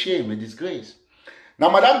shame, a disgrace. Now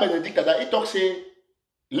Madame Benedicta that it talk say,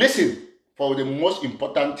 listen, for the most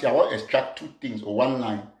important thing, I want to extract two things or one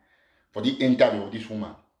line for the interview of this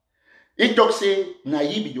woman. It talk say, na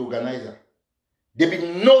he be the organizer. There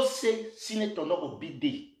be no say senator not go big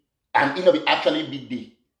day and it not be actually big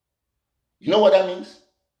day. You know what that means?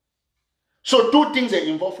 So two things are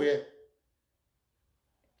involved here.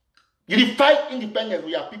 You fight independence,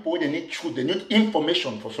 we have people where they need truth, they need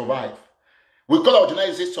information for survive. We call our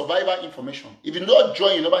journalists survivor information. If you don't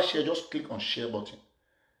join, you never share, just click on share button.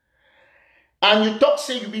 And you talk,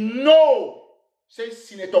 say you be no, say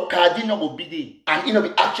Senator Cardino will be there, and it will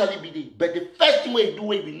be actually be there. But the first thing you do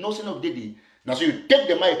when you know Senator Dede, now so you take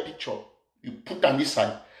them a picture, you put on this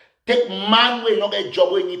side. Take man where you not get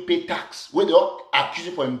job where you pay tax, where they all accuse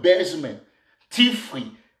you for embezzlement,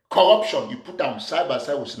 thief-free, corruption, you put them side by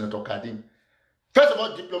side with Senator Cardin. First of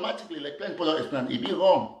all, diplomatically, like plenty people explain, it be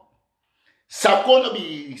wrong. Sako no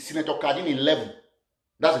be Senator Cardin in level.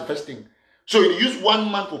 That's the first thing. So you use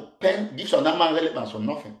one man for pen, gives another man relevance for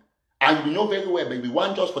nothing. And you know very well, but we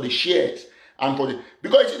want just for the shares and for the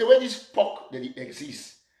because you see the way this POC that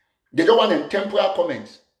exists, they don't want them temporary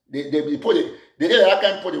comments. They put it, they did that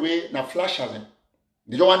kind put the way now flash has them.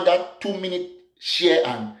 They don't want that 2-minute share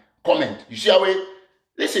and comment. You see how we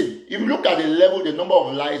Listen, if you look at the level, the number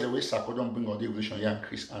of lies the way Sako don't bring on the revolution here and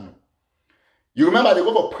Chris Anno. You remember they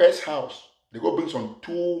go for press house, they go bring some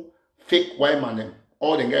 2 fake white man them,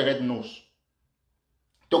 all they get red nose.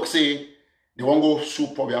 Talk say they won't go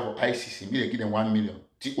sue probably for ICC, maybe they give them 1 million.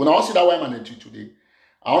 When I see that white man today,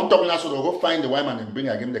 I want to talk now, so they'll go find the white man and bring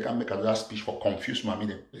again, they can make another speech for confused mommy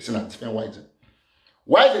them. They say different whites.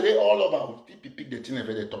 Why are they all over? People pick the thing and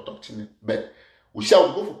they talk thing. But we say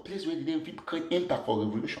we go for place where they create impact for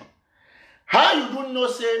revolution. How you don't know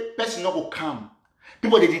say person not go come?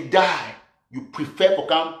 People they did die. You prefer for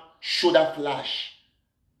come show that flash.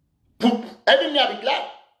 Put every me I be glad.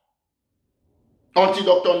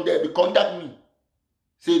 Until Dr. There be contact me.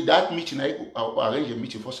 Say that meeting I'll arrange a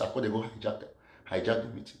meeting for Sako, they go hijack the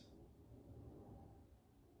meeting.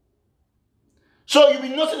 So you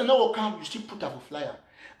will not say the no will come, you still put up a flyer.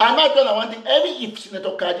 I'm not telling one thing, every if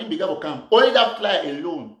Senator Kajin begin to come, only that flyer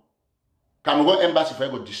alone can go embassy if I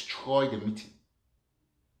go destroy the meeting.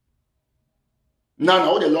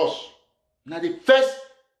 Now they lost. Now the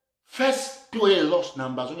first people they lost now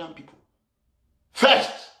Ambazonian people.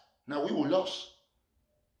 First, now we will lose.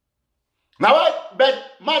 Now I bet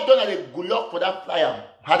my turn a good luck for that flyer.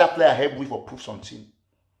 How that flyer help we for proof something.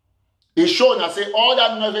 It shows and say all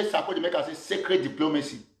that noise Sako they make us say sacred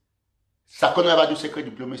diplomacy. Sako never do sacred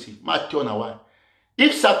diplomacy. My turn now why.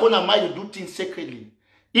 If Sako and Mike do things sacredly,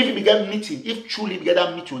 if you begin meeting, if truly begin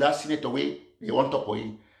that meet with that senator way, they want to talk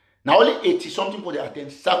away. Now only 80 something people they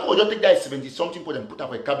attend. Sako just take that 70 something people them put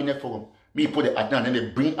up a cabinet forum. Me put the attend and then they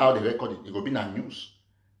bring out the recording. It will be in the news.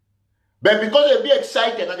 But because they be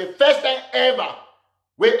excited, and the first time ever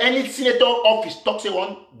where any senator office talks say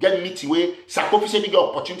one get meeting where Sako say big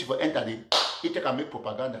opportunity for enter there, it can make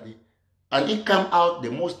propaganda there. And it come out the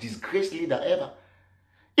most disgraced leader ever.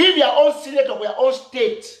 If your own senator or your own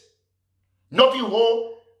state, not you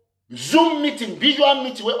whole Zoom meeting, visual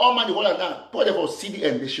meeting where all man the whole and now, put them for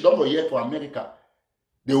CDN, they should not go here for America.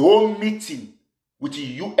 The whole meeting with the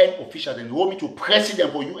UN officials and the whole meeting with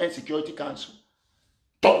president for UN Security Council.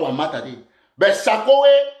 Talk one matter there. But Sako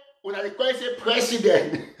una the call say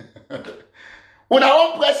president. Una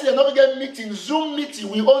own president not get meeting, Zoom meeting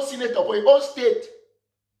with your own senator for your own state.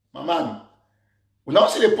 My man, we now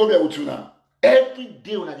see the problem with you now. Every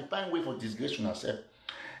day we find way for disgrace to ourselves.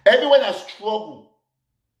 Everyone has struggle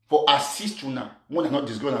for assist you now. We not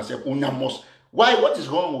disgrace ourselves. Una must. Why? What is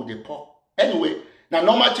wrong with the poor? Anyway, now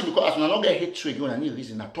normal thing because as we not get hatred, you don't need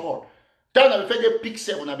reason at all. Tell them before they pick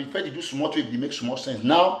self, when I before they do small trade, they make small sense.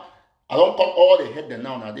 Now, I don't call all the head them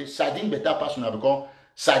now. They sardine better person because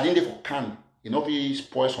sardine they for can. You know, if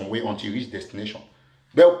spoil some way until you reach destination.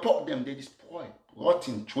 They'll pop them, they destroy,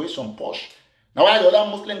 rotten, throw some posh. Now why the other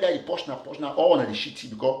Muslim guy he posh now all on the shitty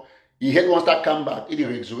because he had one start come back, he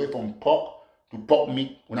resurrect from pork to pork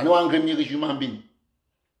meat. When I know angry me rich human being.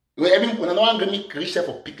 When I know angry me reach there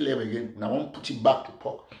for pig level again, when I want to put it back to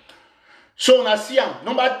pork. So now see him.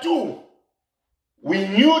 Number 2. We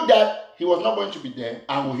knew that he was not going to be there,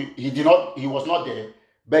 and he was not there.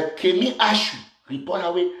 But Kemi Ashu report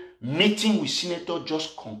away meeting with senator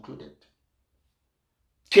just concluded.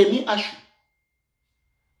 Kemi Ashu,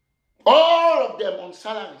 all of them on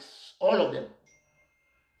salaries, all of them.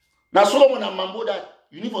 Now Solomon and Mambo that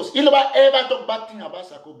universe, he never ever talk bad thing about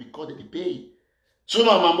Sako because they pay.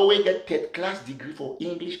 Solomon and Mambo will get 3rd class degree for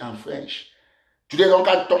English and French. Today don't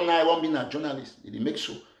can't talk now. I won't be a journalist. They make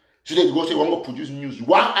so. So they go say, we want to produce news.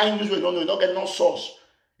 One eye news, you don't get no source.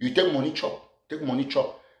 You take money chop. Take money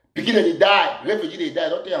chop. Picking they die. Refugee they die.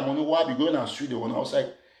 Don't take your money. Why be going and sue the one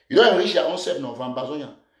outside? You don't enrich your own self now from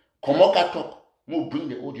Ambazonia. Come on, talk. More bring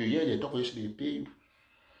the audio here. They talk. They pay you.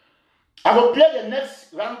 I will play the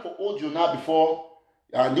next round for audio now before.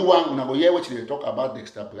 And the one when I go here, which they talk about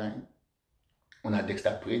Dexter Brain. On a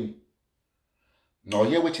Dexter Brain. Now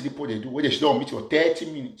here, which they do. Where they should not meet for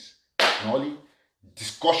 30 minutes. And only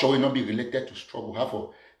discussion will not be related to struggle. Have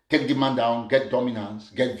to take the man down, get dominance,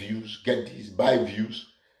 get views, get this, buy views.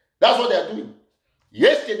 That's what they are doing.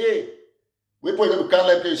 Yesterday, we put the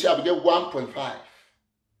can't you see I get 1.5.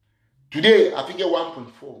 Today, I get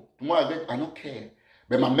 1.4. Tomorrow, I don't care.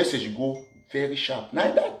 But my message go very sharp.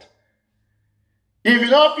 Not that. If you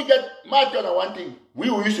don't forget, my turn on one thing. We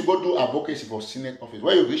used to go do advocacy for Senate office.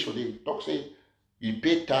 Where you reach for day, talk say, you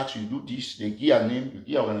pay tax, you do this, they give a name, you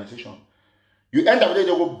give organization. You end up there,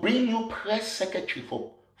 they will bring you press secretary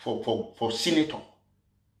for senator.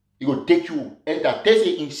 He will take you, enter.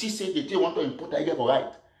 They insist they want to import a for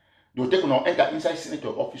right. They will take you enter inside senator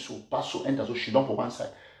office, so pass, so enter, so she don't for one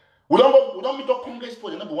side. We don't meet up Congress for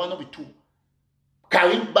the number 1, number 2.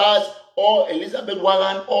 Karim Baz or Elizabeth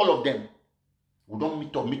Warren, all of them. We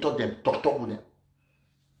don't meet up them, talk with them.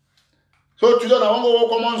 So today I want to go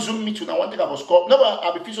come on Zoom meet I want to take a score. No, but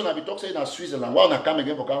I be fishing I be talk saying in Switzerland. Why not come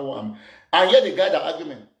again for Kawo? And hear the guy that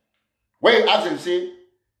argument. Where he asks and say,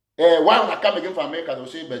 why not come again for America? They'll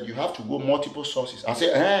say, but you have to go multiple sources. I say,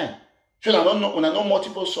 so I don't know when I know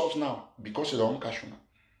multiple sources now because it's on cash now.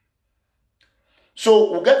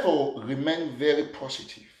 So we get to remain very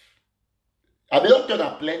positive. I don't tell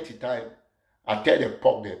them plenty time. I tell them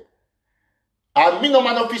pop them. And me no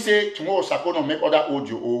man of say tomorrow Sako no make other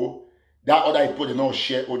audio or that other people they not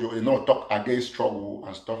share audio, they not talk against struggle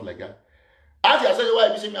and stuff like that. As I said,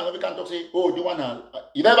 why you see me and we can talk say, oh, do you wanna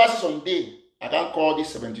if ever see someday I can't call this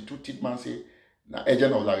 72 teeth man say na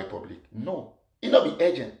agent of the Republic. No, he not be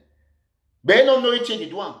agent. But he don't know it change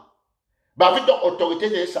the one. But if you talk authority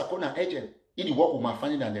they Sako na agent, he the work with my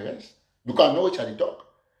family than the rest. Because I know which are the talk.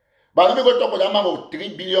 But if you go talk with that man of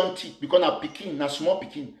 3 billion teeth because na picking, na small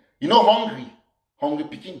picking, you know hungry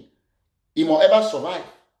picking. He will ever survive.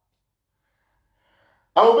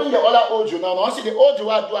 I will bring the other audio now. Now see the audio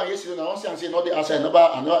I do and yesterday. Now see and say no the answer.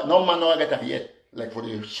 No man no get that yet. Like for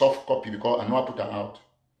the soft copy because I know I put her out.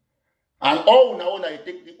 And all now when I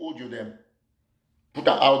take the audio them, put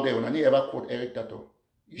her out there. When I need ever quote Eric Tato.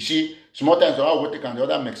 You see, small times I will take and the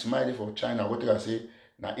other maximize it for China. What I say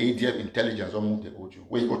now ADF intelligence don't move the audio.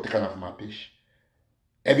 Where you go take off my page.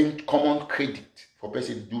 Having common credit for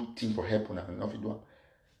person to do things for help and nothing do.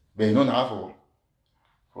 But you know now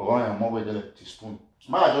for one and more with the teaspoon.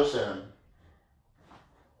 I just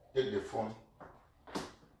take the phone.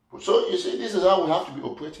 So you see, this is how we have to be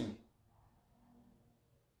operating.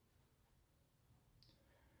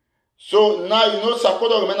 So now you know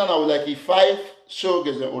Sakodo remember now like if 5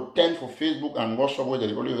 surrogates or 10 for Facebook and WhatsApp where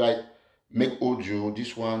they only write make audio,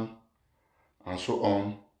 this one, and so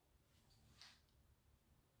on.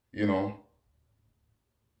 You know.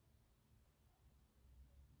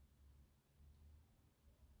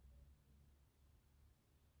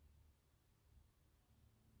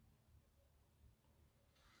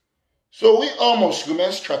 So we almost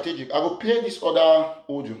remain strategic. I will play this other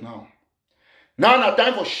audio now. Now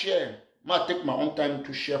time for share. I might take my own time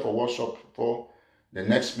to share for WhatsApp for the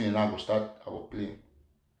next minute. I will start. I will play.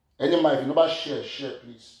 Anybody, if you nobody share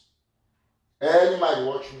please. Anybody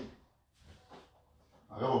watch me.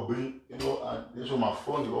 I will bring, you know, and this is my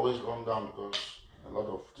phone. You always run down because a lot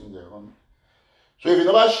of things they run. So if you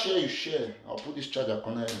nobody share, you share. I'll put this charger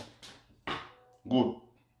connect. Good.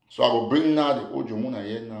 So I will bring now the audio mona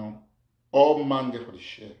here now. All man get for the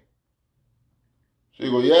share. So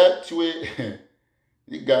you go, yeah,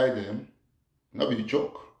 the guy them, not be the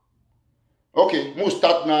joke. Okay, we'll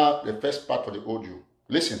start now the first part for the audio.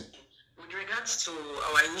 Listen. With regards to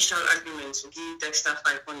our initial agreement to give Dexter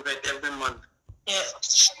 500 every month. Yeah.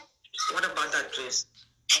 What about that, please?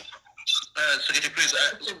 Secretary, please,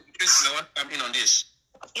 I want to come in on this.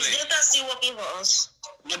 Is Dexter still working for us?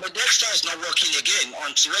 No, but Dexter is not working again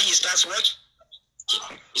until when he starts working.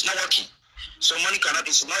 It's not working. So money cannot,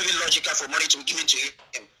 it's not even logical for money to be given to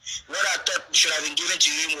him. What I thought should have been given to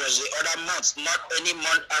him was the other month, not any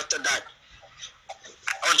month after that.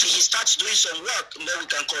 Until he starts doing some work, then we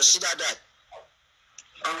can consider that.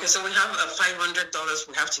 Okay, so we have $500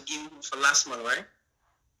 we have to give him for last month, right?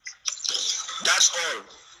 That's all.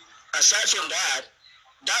 Aside from that,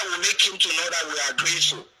 that will make him to know that we are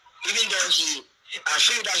grateful. Even though I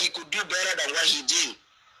feel that he could do better than what he did.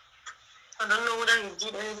 I don't know whether he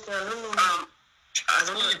did anything. I don't know. I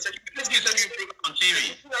don't know. Let's get on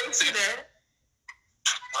TV. Are you still there?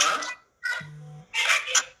 Huh?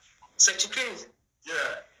 Secretary.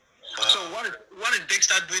 Yeah. So what is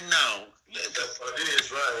Dexter doing now? This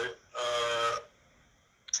is right.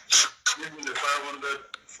 Give me the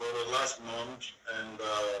 500 for the last month and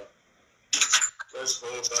let's go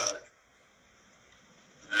back.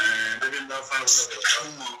 And even that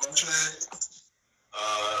 500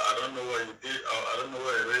 I don't know what you did. I don't know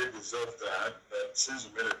why he really deserved that. But since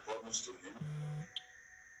you made a promise to him,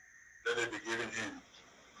 let it be given him.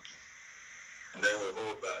 And then we'll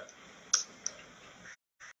go back.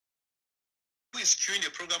 Who is queuing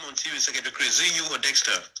the program on TV, Secretary Chris? Is it you or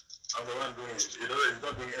Dexter? I'm the one doing it. He's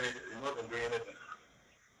not doing anything. He's not been doing anything.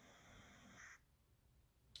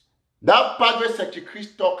 That part where Secretary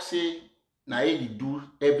Chris talk say, now he do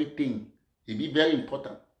everything. It be very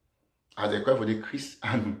important. As I call for the Chris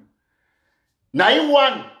and now he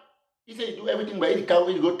won. He said he do everything, but he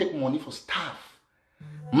can't go take money for staff.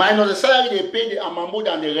 Minus the salary they pay the Amambo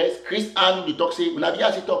and the rest. Chris and the talk say, when I be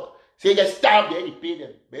asked to talk, say he get staff there, he pay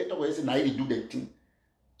them. But he talk about say now he do the thing.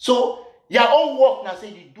 So your own work now say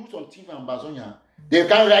you do something for Ambazonia. They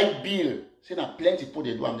can write bill. Say now plenty people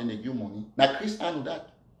they do and then they give money. Now Chris and that.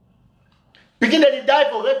 Because they die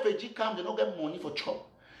for refugee camp, they don't get money for chop.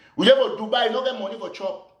 We go for Dubai, you don't get money for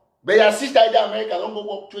chop. But your sister in America don't go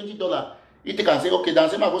work $20. It can say, okay, then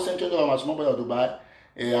say I go send $20 my small brother to Dubai,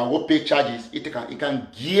 and go pay charges. It can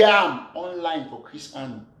yam online for Chris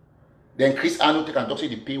Anno. Then Chris Anno can talk to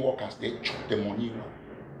the pay workers, they chop the money.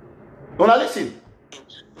 Now listen.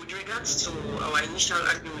 With regards to our initial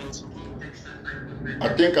argument, I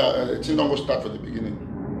think it's not going to start from the beginning.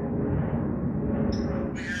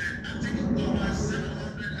 We had, I think, over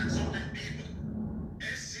 700 and something people.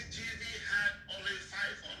 SCTV had only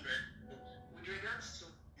 500. with regards to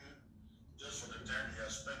Just for the time he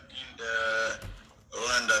has spent in the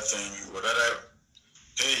Rwanda thing, would rather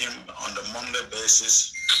pay him on the Monday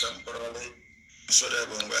basis temporarily, so that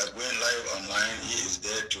when we are going live online, he is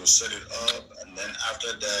there to set it up, and then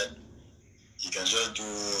after that, he can just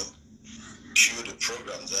cue the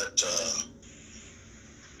program that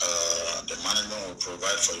the management will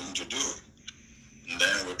provide for him to do. And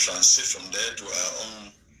then we'll transit from there to our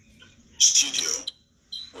own studio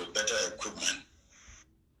with better equipment.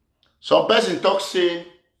 Some person talk say,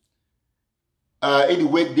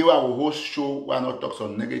 anyway, they will host show, why not talk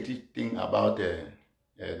some negative thing about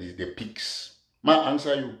the pigs. Man,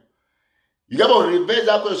 answer you. You got to reverse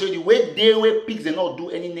that question. So the way they will pigs, they not do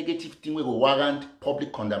any negative thing we will warrant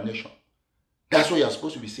public condemnation. That's what you're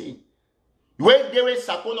supposed to be saying. When they will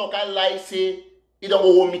support no can lie say, it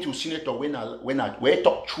don't want me to senator when I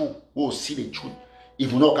talk true, we'll see the truth.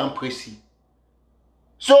 If we not can praise it.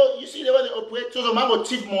 So you see the way they operate. So the man will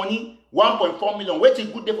thief money, 1.4 million. Wait a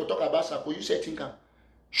good day for talk about Sako. You say think.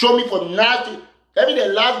 Show me for nothing. Every the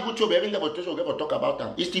last good job, every day for talk about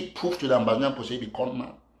them. It's the proof to the Ambazonia to say become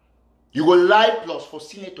man. You go live plus for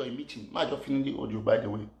senator in meeting. I just finished the audio by the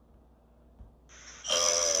way.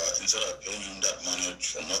 Instead of paying him that money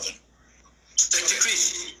for nothing. Thank you,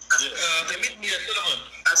 Chris. Permit me, Solomon,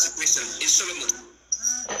 ask a question. Is Solomon?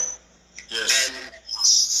 Yes. And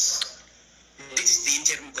this is the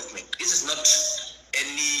interim government. This is not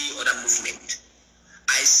any other movement.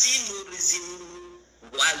 I see no reason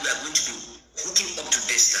why we are going to be hooking up to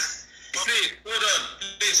Desta. Please,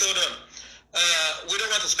 hold on. We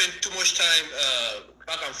don't want to spend too much time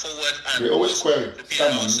back and forward and they always query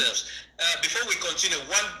ourselves. Before we continue,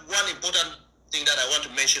 one important thing that I want to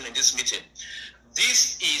mention in this meeting.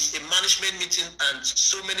 This is a management meeting and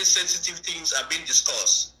so many sensitive things are being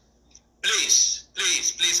discussed. Please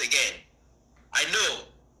again. I know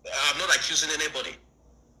I'm not accusing anybody.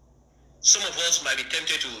 Some of us might be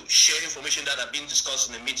tempted to share information that are being discussed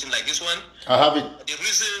in a meeting like this one. I have it. The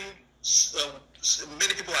reason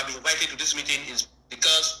many people have been invited to this meeting is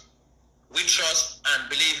because we trust and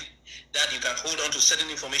believe that you can hold on to certain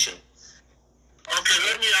information. Okay,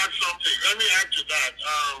 let me add something. Let me add to that.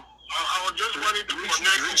 I was just wanting to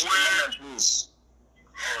connect where... Please.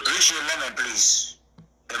 Reach your moment, please.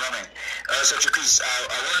 A moment. Secretary, please,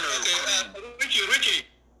 I want to... Okay, Richie.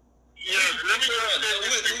 Yes, let me just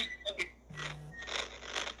say...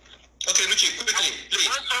 Okay, Richie, quickly, please.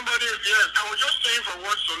 When somebody... Yes, I was just saying for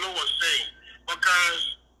what Solo was saying. Because,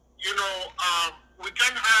 you know, we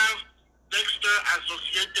can have Dexter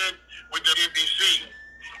associated with the ABC.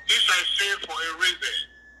 This I say for a reason.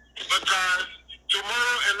 Because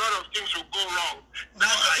tomorrow a lot of things will go wrong. No,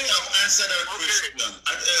 I think I've answered that question.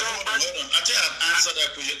 Hold on. I think I've answered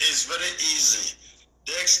that question. It's very easy.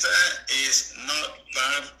 Dexter is not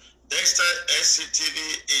part. Dexter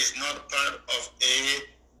SCTV is not part of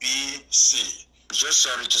ABC. Just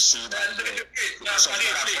sorry to see that. Can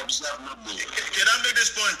I make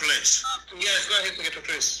this point, please? Yes, go ahead, Secretary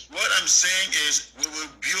Chris. What I'm saying is we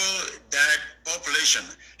will build that population.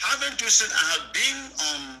 Haven't you seen I have been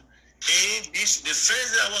on ABC, the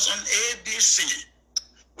first day I was on ABC,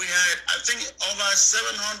 we had, I think, over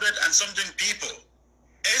 700 and something people.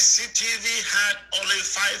 SCTV had only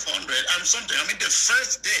 500 and something. I mean, the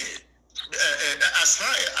first day, as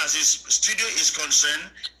far as his studio is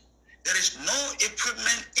concerned, there is no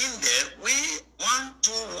equipment in there. We want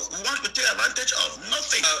to take advantage of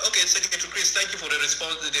nothing. Okay, Secretary Chris, thank you for the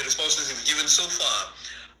responses you've given so far.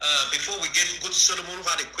 Before we get good, Solomon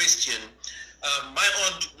had a question. My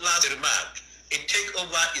own last remark: a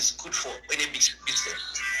takeover is good for any business.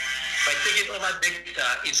 By taking over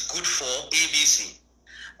data, it's good for ABC.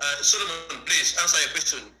 Solomon, please answer your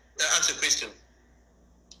question. Answer the question.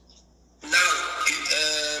 Now,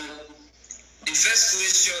 the first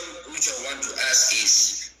question which I want to ask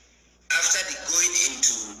is, after the going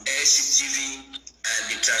into SCTV and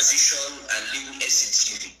the transition and leaving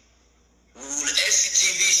SCTV, will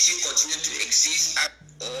SCTV still continue to exist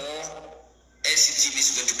or SCTV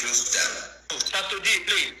is going to close down? Pastor D,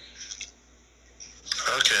 please.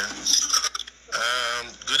 Okay.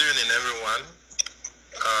 Good evening, everyone.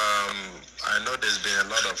 I know there's been a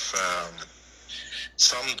lot of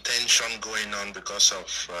some tension going on because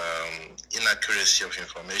of inaccuracy of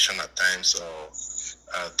information at times, or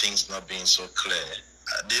things not being so clear.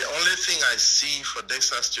 The only thing I see for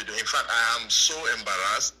Dexter's studio, in fact, I am so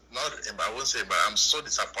embarrassed, I won't say embarrassed, I'm so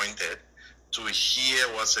disappointed to hear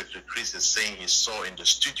what Secretary Chris is saying he saw in the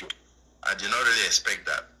studio. I did not really expect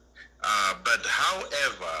that. But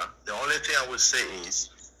however, the only thing I would say is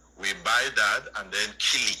we buy that and then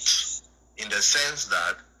kill it, in the sense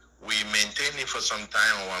that we maintain it for some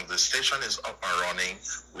time, and once the station is up and running,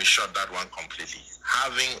 we shut that one completely,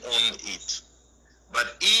 having owned it.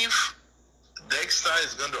 But if Dexter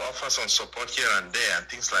is going to offer some support here and there and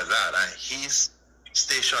things like that, and his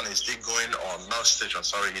station is still going on, not station,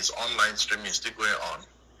 sorry, his online streaming is still going on,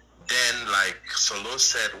 then like Solo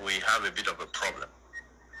said, we have a bit of a problem.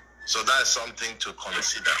 So that's something to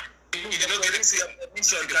consider. Can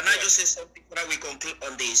I just say something before we conclude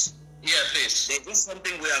on this? Yeah, please. There is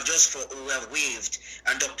something we have waived,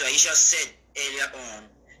 and Dr. Aisha said earlier on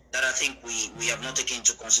that I think we have not taken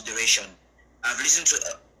into consideration. I've listened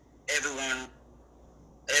to everyone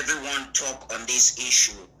talk on this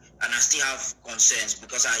issue, and I still have concerns,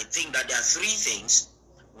 because I think that there are three things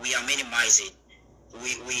we are minimizing.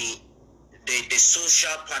 The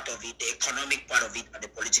social part of it, the economic part of it, and the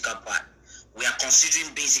political part. We are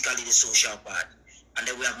considering basically the social part, and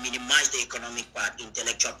then we have minimized the economic part,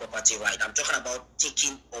 intellectual property right. I'm talking about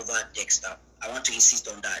taking over Dexter. I want to insist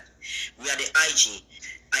on that. We are the IG.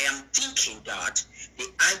 I am thinking that the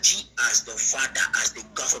IG as the father, as the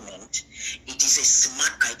government, it is a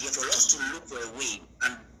smart idea for us to look for a way,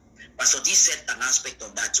 and Pastor D said an aspect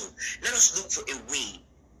of that too. Let us look for a way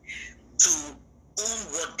to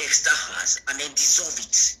own what Dexter has and then dissolve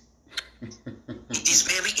it. It is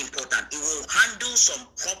very important. It will handle some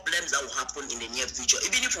problems that will happen in the near future.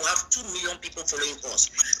 Even if we have 2 million people following us,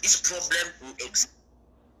 this problem will exist.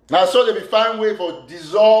 Now, so they be find way for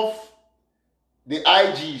dissolve the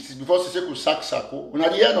IGs before Sise could sack Sako. When I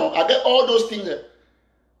hear no, I get all those things.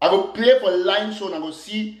 I go play for line show and I go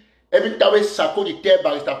see every time we Sako the tell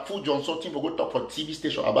Barrister Full John something for go talk for TV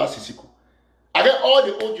station about Sisiko. I get all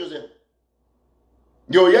the audios there.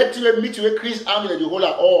 You yet to meet with Chris Amile the whole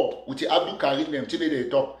all with the Abdul Karim them till they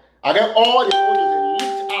talk. I get all the audios and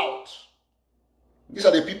lift out. These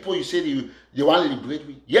are the people you say they want to liberate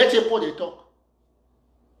with. Yet they talk.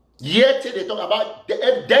 Yet they talk about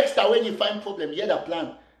the Dexter when you find problem. Yet the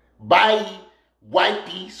plan. Buy,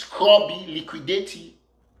 YP, scrubby, liquidate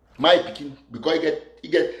my picking because you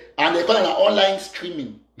get and they call it an online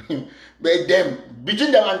streaming. But them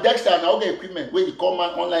between them and Dexter and all the equipment where you call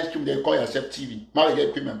man online stream, they call yourself TV. Now get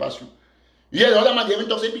equipment pass through. Yeah, the other man they even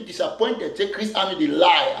talk say be disappointed. Say Chris Army they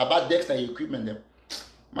lie about Dexter equipment them.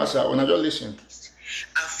 Master, when I just listen.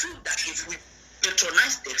 I feel that if we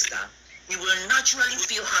patronize Dexter, he will naturally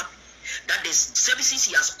feel happy that the services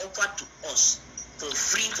he has offered to us for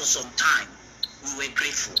free for some time, we were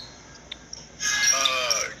grateful.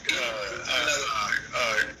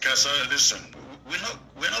 Kasa, listen,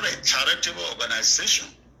 we're not a charitable organization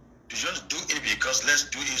to just do it because let's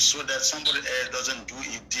do it so that somebody else doesn't do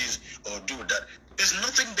it this or do that. There's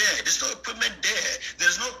nothing there. There's no equipment there.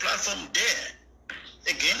 There's no platform there.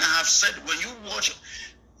 Again, I have said when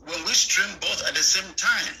we stream both at the same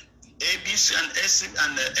time, ABC and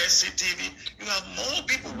SCTV, you have more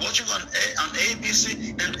people watching on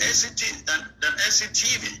ABC than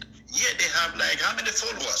SCTV. Yet they have like how many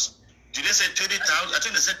followers? Did they say 30,000? I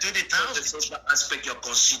think they said 30,000. The social aspect you're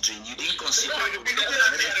considering. You didn't consider the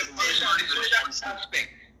social aspect.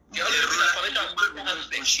 No, we're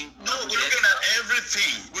looking at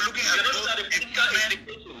everything. We're looking at both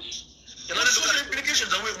implications. Social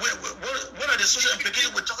implications. What are the social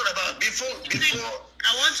implications we're talking about? Before.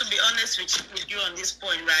 I want to be honest with you on this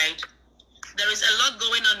point, right? There is a lot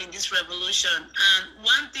going on in this revolution, and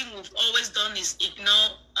one thing we've always done is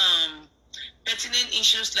ignore pertinent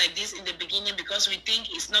issues like this in the beginning because we think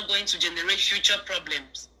it's not going to generate future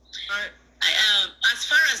problems. As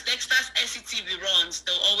far as Dexter's SCTV runs,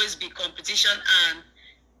 there will always be competition, and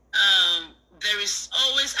there is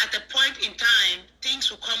always, at a point in time, things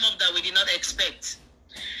will come up that we did not expect.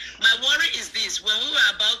 My worry is this: when we were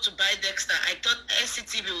about to buy Dexter, I thought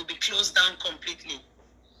SCTV would be closed down completely.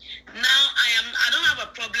 Now I don't have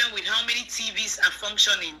a problem with how many TVs are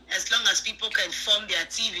functioning as long as people can fund their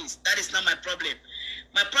TVs. That is not my problem.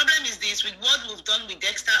 My problem is this: with what we've done with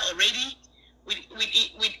Dexter already, with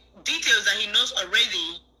details that he knows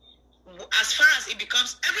already, as far as it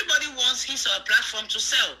becomes, everybody wants his or her platform to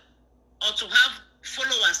sell or to have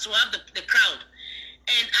followers, to have the crowd.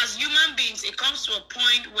 And as human beings, it comes to a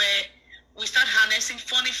point where we start harnessing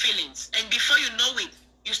funny feelings. And before you know it,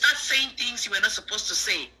 You start saying things you were not supposed to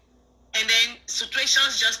say. And then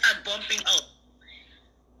situations just start bumping up.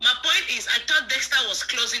 My point is, I thought Dexter was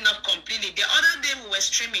closing up completely. The other day we were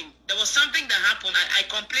streaming, there was something that happened. I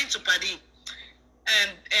complained to Paddy.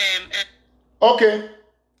 Okay.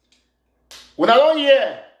 When I don't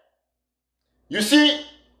hear, you see,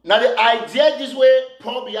 now the idea this way,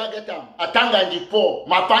 Paul Biagetam, Atanganji Paul,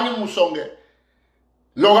 Mapani Musonge,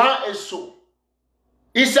 Laurent Esso,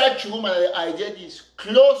 Isa Chuma, the idea is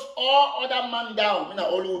close all other man down, and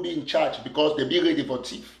all will be in charge because they be ready for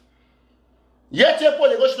thief. Yet, Paul,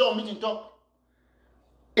 they go to the meeting talk.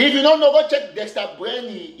 If you don't know, go check Dexter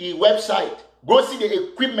Brainy website. Go see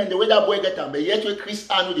the equipment, the way that boy get them. But yet, with Chris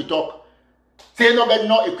Anu, they talk. Say, no, get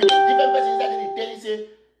no equipment. Different persons that they tell you, say,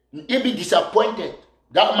 he be disappointed.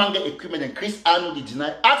 That man get equipment and Chris Anu, they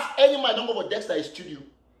deny. Ask any man, don't go for Dexter studio.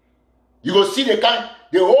 You go see the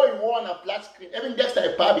whole in one on a flat screen. Even Dexter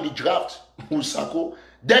is probably the draft. Usako.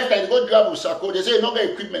 Dexter, you go draft Usako. They say, you don't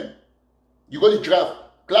get equipment. You go to draft.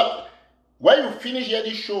 Clap. When you finish here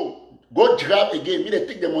this show, go draft again. Me, they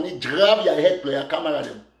take the money, draft your head player, camera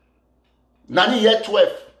them. Nani year 12.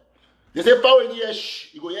 They say, power in here,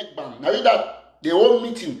 shh, you go yet bang. Now you that the whole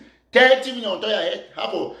meeting, 30 million on your head,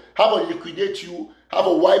 have a liquidate you, have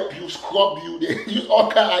a wipe you, scrub you, they use all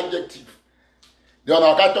kind of adjective. They on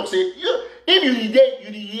our talk say, if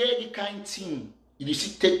you hear the kind thing, you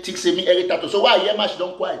see take say me every tattoo. So why hear much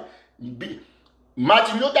don't quite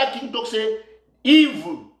Martin Luther King talk say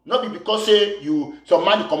evil. Not be because say some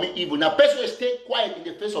man commit evil. Now person stay quiet in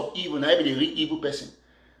the face of evil. Now be the real evil person.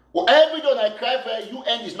 Well, every day I cry for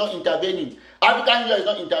UN is not intervening. African Union is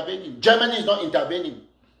not intervening. Germany is not intervening.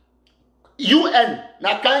 UN,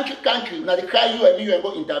 now country, now they cry UN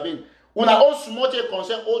go intervene. When I all small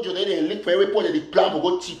concern all you they look for every point they plan for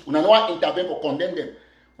go tip. When I want intervene for condemn them.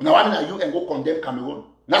 When I want UN go condemn Cameroon.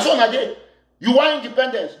 Now so now they you want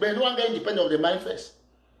independence, but no one get independent of the manifest.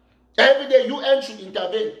 Every day UN should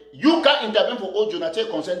intervene. You can't intervene for all Jonathan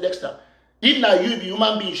concern Dexter. If now you be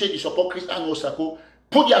human being, you say you support Christian Osako,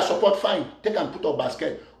 put your support fine, take and put a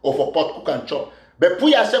basket or for pot cook and chop. But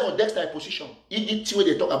put yourself on Dexter position. If it's where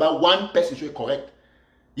they talk about one person so correct.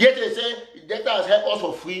 Yet they say Dexter has helped us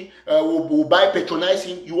for free, we'll buy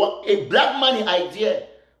patronizing. You want a black money idea.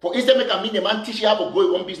 For instance, make a mean the man teach you how to go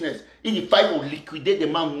your own business. If the fight will liquidate the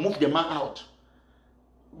man, move the man out.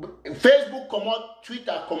 Facebook come out,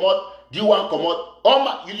 Twitter come out, D1 come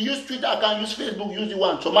out. You use Twitter account, use Facebook, use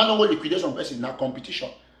D1. So man don't go liquidate some person, now competition.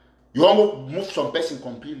 You want to move some person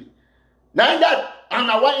completely. Now that, and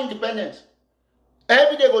I want independence.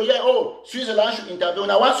 Every day go here, oh, Switzerland should intervene.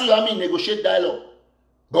 Now once you have me negotiate dialogue.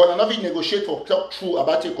 But I not negotiate for talk true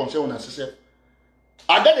about your concern on yourself.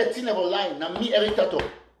 I get the thing of a line, now me every tattoo.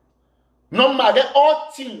 No matter, I get all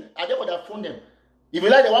things, I get what I phone them. If you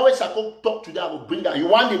like the one way Sako talk to them, I will bring that. You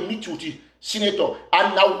want to meet with the senator.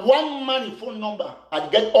 And now one man in phone number, I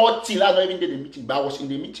get all things. I not even did the meeting, but I was in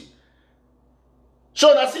the meeting.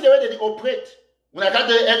 So I see the way they operate. When I got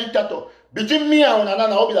the every tattoo. Between me and Onana,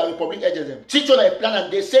 I will be the Republic agent. Teach you a plan,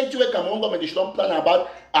 and they sent you a Cameroon government, they should not plan about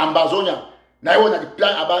Ambazonia. Now you want to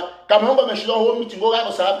plan about Cameroon government should not hold meeting, go right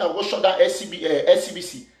or South Africa, go shut down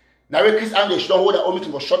SCBC. Now Chris Andre should not hold their own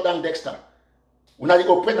meeting, go shut down Dexter. When they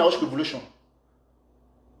operate now, revolution.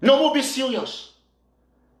 No, more be serious.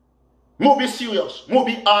 More be serious. More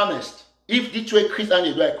be honest. If this way Chris and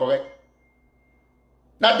they do it correct.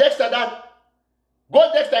 Now Dexter that.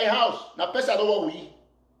 Go Dexter in house. Now person don't what we.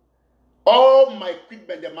 All my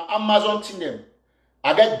equipment, them, my Amazon team them.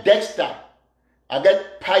 I get Dexter. I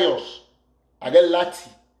get Pius. I get Lati.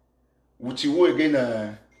 Which you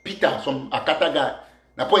again Peter, some Akata guy.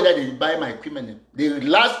 Now point that they buy my equipment. The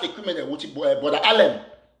last equipment which brother Allen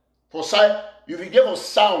for side. You will give us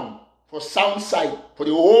sound for sound side for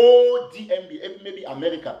the whole DMB, maybe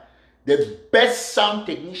America, the best sound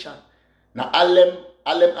technician. Now Alem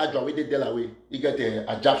Adwa with the Delaware, he get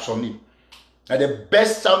a job on him. Now the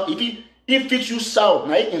best sound. If he fix you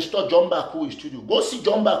sound, now he install John Baku in studio. Go see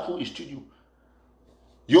John Baku in studio.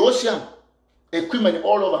 You will see him equipment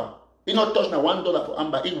all over. He not touch now $1 for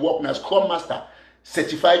Amber. He work now Scrum Master,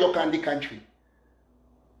 certified your candy country.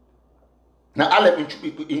 Now Alem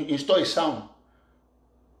install his sound.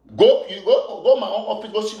 Go my own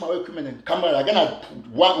office, go see my equipment and camera. Again,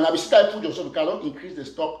 when I be sitting I put yourself because I don't increase the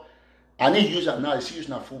stock. I need use it now. I see use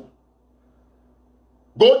now full.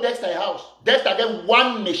 Go Dexter house. Dexter get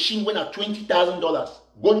one machine when at $20,000.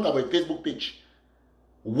 Go look at my Facebook page.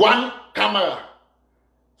 One camera.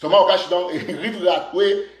 Somehow cash down review that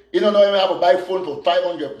way. You don't know even have a buy phone for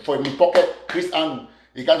 $500 for my pocket. Chris and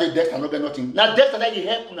you can't say Dexter not get nothing. Now Dexter that you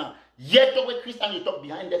help now. Yet with Chris and you talk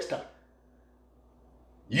behind Dexter.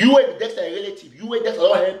 You and Dexter a relative. You and Dexter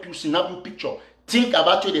don't help you snap your picture. Think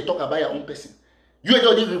about you, they talk about your own person. You and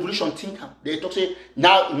the revolution thinker. They talk say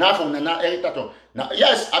now from Nana Eritato. Now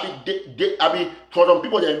yes, I be for some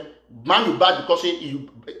people then man you bad because say you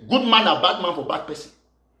good man a bad man for bad person.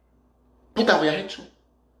 Put that for your head too.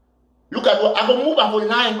 Look at what I go move and for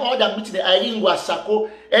nine all that meeting the Irene was Sako,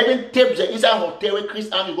 even tapes the inside hotel where Chris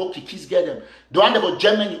and go to kiss get them. The one about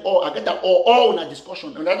Germany or I get that all in a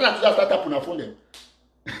discussion. And I don't have to start up on a phone them.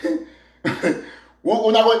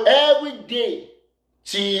 When I go every day,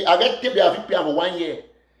 see I get tape they have play for 1 year.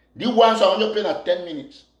 The ones are only playing at 10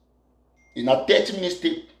 minutes. In a 30 minutes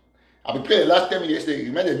tape. I will play the last 10 minutes, they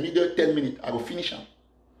remain the middle 10 minutes, I will finish them.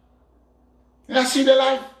 And I see the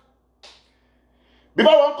life.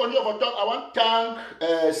 Before I want to continue for talk, I want to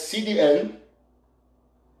thank CDN.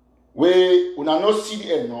 We know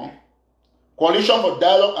CDN, no? Coalition for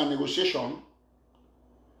Dialogue and Negotiation.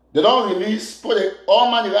 They don't release, put it, all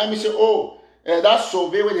man around me say, oh, that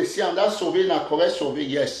survey where they see and that survey is a correct survey,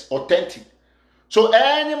 yes, authentic. So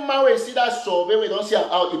any man will see that survey, we don't see it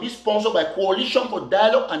out. It be sponsored by Coalition for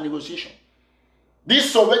Dialogue and Negotiation.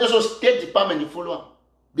 This survey also State Department, they follow.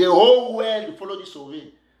 The whole world, they follow this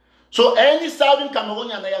survey. So any Southern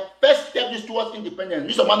Cameroonian, their first step is towards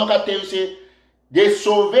independence. Mr. Manoka tell you say they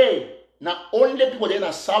survey. Now only people there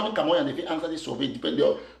in Southern Cameroon they answer this survey.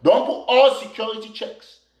 Don't put all security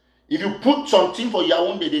checks. If you put something for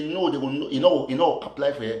Yaoundé, they know they will know, you know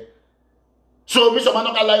apply for it. So Mr.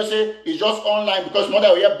 Manoka like say it's just online because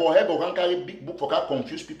mother we have can carry big book for can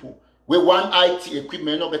confuse people. We want IT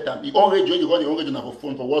equipment no better. The only radio you run the only radio for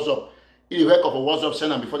phone for WhatsApp. If you record for WhatsApp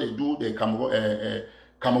send them before they do the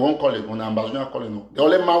Cameroon calling on Ambazonia calling. No. The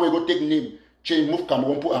only man will go take name, change, move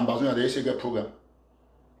Cameroon, put Ambazonia, they say get program.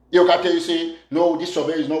 You can tell you say, no, this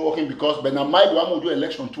survey is not working because but now my one will do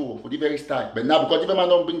election too for the very start. But now because the man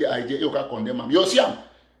don't bring the idea, you can condemn them. You'll see them.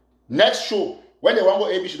 Next show, when they want to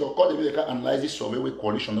go ABC, they'll call them, they can analyze this survey with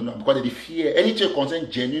coalition. No, because they fear anything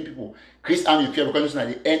concern genuine people. Chris Army fear because it's at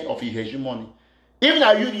the end of his hegemony. Even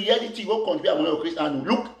if you the editing go contribute among Chris Army,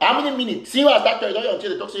 look how many minutes. See what I started until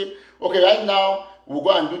they talk say, okay, right now. We'll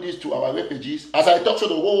go and do this to our refugees. As I talk, so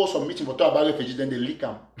the whole some meeting for talk about refugees, then they leak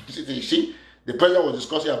them. You see, the president was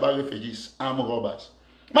discussing about refugees, armed robbers.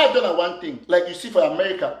 Might tell you one thing, like you see for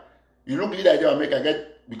America, you look leader of America,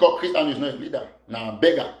 get because Chris Army is not a leader, now a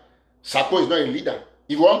beggar. Sako is not a leader.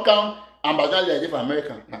 If you want count Ambazonia leader for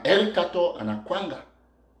America, now Eric Kato and Akwanga.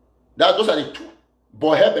 Those are the two.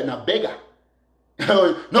 Boheb and a beggar.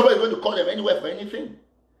 Nobody's going to call them anywhere for anything.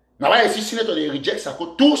 Now, why I see senators they reject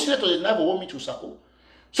Sako, 2 senators they never want me to Sako.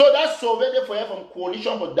 So that's survey there for you from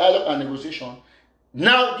Coalition for Dialogue and Negotiation.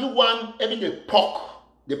 Now you want even the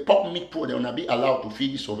pork meat pool, they will not be allowed to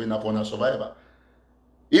feed this survey now for a survivor.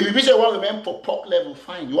 If you say well remain for pork level,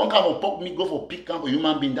 fine. You want come for pork meat, go for pig camp for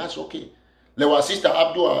human being, that's okay. Like our sister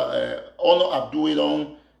Abdul, Honor Abdul, he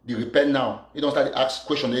don't the repent now. He don't start to ask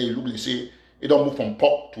question there, you look they say he don't move from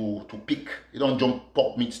pork to pig. He don't jump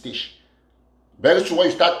pork meat stage. Very soon when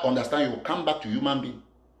you start understanding, you will come back to human being.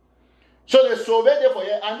 So the survey there for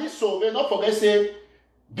you, and this survey, not forget say,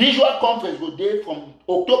 visual conference go there from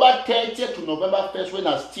October 30th to November 1st when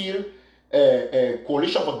I still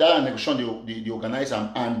Coalition for Dialogue and Negotiation they organize them.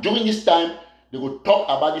 And during this time, they will talk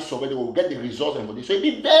about this survey, they will get the results and for this. So it will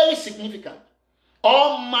be very significant.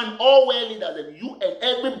 All man, all well leaders, and you and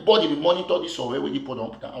everybody will monitor this survey when you put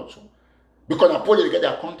on also. Because I they get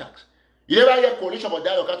their contacts. You never hear Coalition for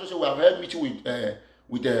Dialogue to say we have had meeting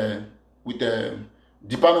with the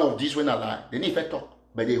Department of this when I lie. They need to talk,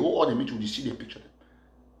 but they hold all the meeting to see the picture.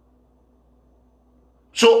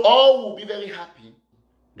 So all will be very happy.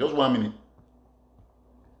 Just 1 minute.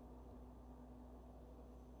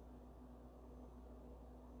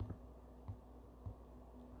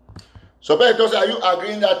 So people say, are you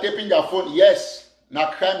agreeing that taping their phone? Yes.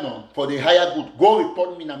 Now crime no. For the higher good. Go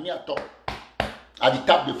report me, na me at all. At the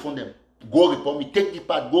tap they phone them. Go report me. Take the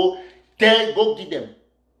part. Go give them.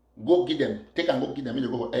 Go give them. Take and go give them. They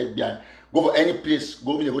go for FBI. Go for any place.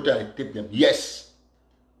 Go me they go to tape them. Yes.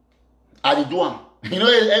 I did do them. You know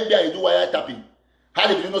the FBI they do wire tapping. How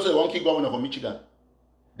did you know say the one key governor from Michigan?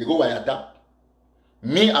 They go wire tap.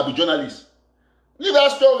 Me, I be journalist. Leave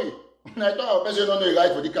that story. I thought a person don't know the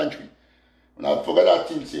right for the country. When I forget that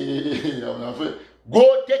thing, say,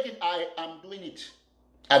 go take it. I am doing it.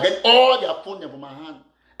 I get all their phone from my hand.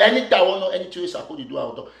 Anytime I want to know anything Sako do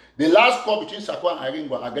out. The last call between Sako and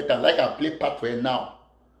Irene, I get that like I play part for it now.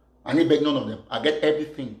 I need beg none of them. I get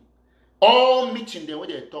everything. All meeting them where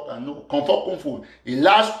they talk and know. Comfort. The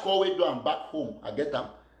last call we do and back home. I get them.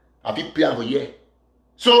 I be plan for year.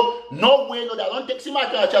 So no way, no, that don't take see my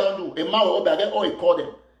child do. A man will I get all he call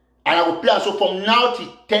them. And I will play. So from now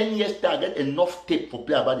till 10 years, I get enough tape for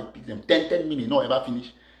play about the pigs. Them 10 minutes, no ever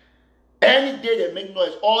finish. Any day they make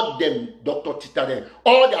noise, all them Dr. Tita them,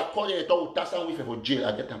 all their calling they talk with Tassan with for jail,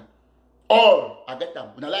 I get them. All I get them.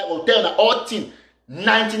 When I like hotel na all team,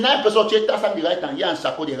 99% of Tassan the right and here and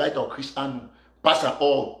Sako the right or Chris Anu pass and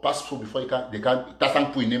all pass through before they can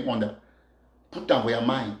Tassan put a name under. Put them for your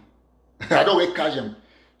mind. I don't wait catch them.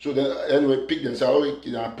 So then anyway, pick them. So I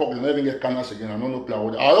don't probably never get canals again. I don't know play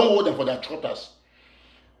with them. I don't hold them for their trotters.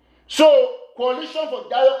 So coalition for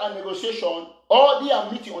dialogue and negotiation. All they are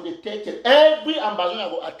meeting on the 30th. Every Ambazonia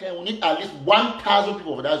will attend. We need at least 1,000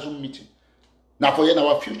 people for that Zoom meeting. Now for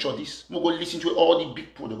our future, this we go listen to all the big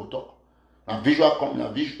people they will talk. Now visual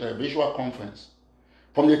conference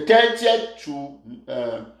from the 30th to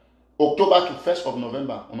October to 1st of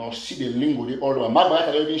November. And I'll see the link with it all over. Mark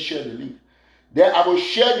Baraka already share the link. Then I will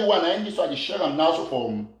share the one. And this one I share them now so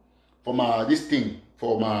from this thing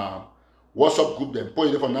from WhatsApp group them, put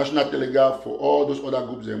it for National Telegraph, for all those other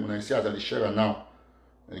groups them. When I see as I share now,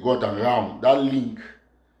 they go out and round that link.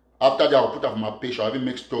 After that, I'll put up my page. I'll even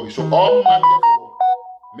make stories. So all man therefore,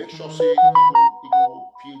 make sure say you go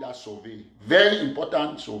fill that survey. Very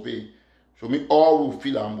important survey. So me all will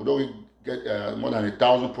fill and we don't get more than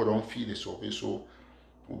 1,000 people don't fill the survey. So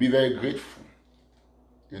we'll be very grateful.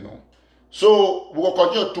 You know. So we will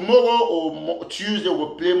continue tomorrow or Tuesday.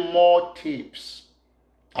 We'll play more tapes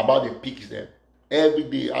about the pigs there every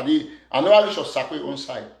day. I know I reach your sacred on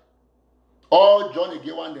side. All John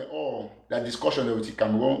again one day, all that discussion there with the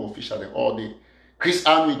Cameroon official there all day. Chris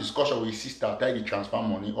Arnold discussion with his sister, tell the transfer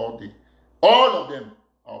money all day. All of them,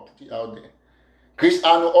 I'll put it out there. Chris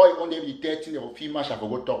Arnold, all on the 13 of female shall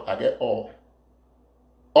go talk. I get all.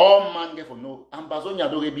 All man get for no. Ambazonia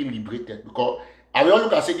don't really be liberated because I will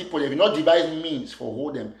look and say people they will not devise means for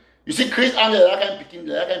hold them. You see, Chris Arnold, the can picking,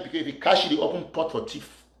 if he cash the open pot for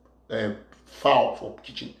thief. Foul for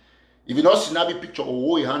kitchen. If you not see a picture or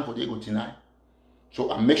hold your hand for the go tonight. So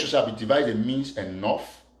I make sure I devise the means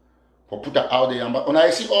enough for put that out there. But when I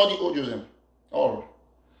see all the audios them, all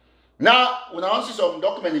now when I see some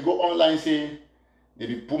document they go online say they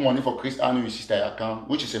will put money for Chris Arnold his sister account,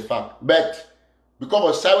 which is a fact. But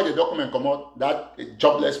because of side the document come out, that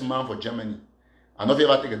jobless man for Germany, I not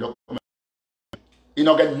ever take a document. You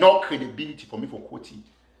know get no credibility for me for quoting.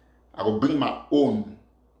 I will bring my own.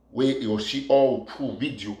 Where you will see all proof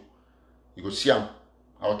video. You will see them.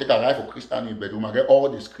 I will take a ride for Chris Arnold bedroom. I get all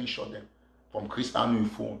the screenshot them from Chris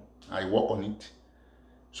Arnold phone. I work on it.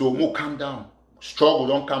 So more calm down. Struggle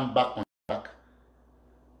don't come back on track.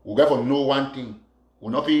 We get for know one thing.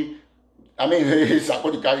 We not feel. I mean, it's a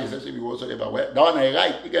code carry essentially whatsoever. That one I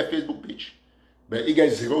write. It get Facebook page, but it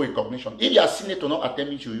gets zero recognition. If your senator not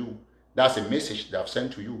attending to you, that's a message they have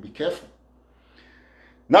sent to you. Be careful.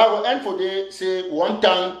 Now we'll end for the say one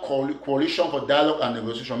time coalition for dialogue and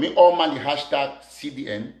negotiation. Me all man the hashtag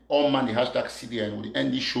CDN. All man the hashtag CDN. We'll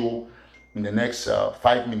end this show in the next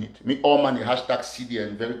 5 minutes. Me all man the hashtag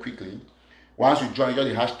CDN very quickly. Once you join, just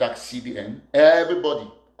the hashtag CDN. Everybody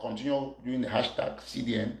continue doing the hashtag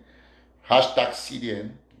CDN. Hashtag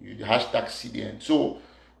CDN. The hashtag CDN. So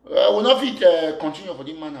we'll not fit continue for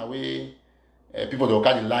the man away. People that will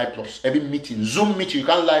call the live plus every meeting. Zoom meeting. You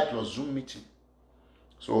can't live plus Zoom meeting.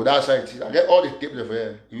 So that's how it is. I get all the tape there for you.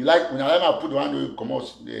 If you like, when I put the one who come out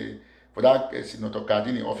for that Senator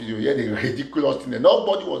Cardini office, you hear the ridiculous thing.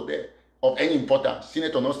 Nobody was there of any importance.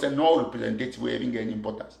 Senator not send no representative will even get any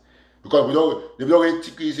importance. Because they don't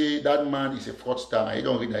really say that man is a fraudster. I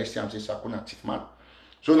don't read the ICM say Sakuna thief man.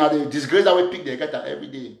 So now the disgrace that we pick, they get that every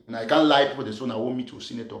day. And I can't lie people, they say, I won't meet with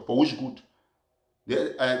Senator. For which good?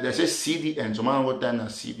 They say CDN, so man what time na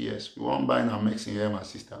CBS. We won't buy now mixing here, my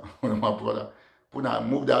sister, my brother.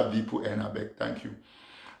 Move that people and I beg. Thank you.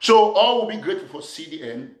 So all will be grateful for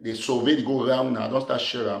CDN. They survey, they go around now. Don't start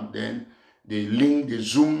sharing. Then they link, the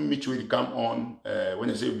Zoom meet where they come on. When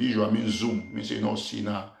they say visual, I mean Zoom. I mean say you know see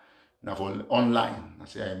now for online. I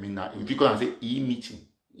say I mean now. If you can say e-meeting,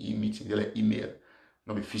 they like email,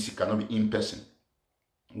 not be physical, not be in person.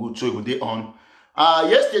 Good. So if they on.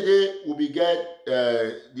 Yesterday we get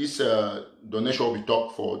this donation we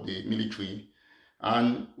talk for the military,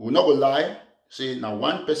 and we're not gonna lie. Say now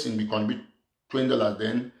one person we contribute $20,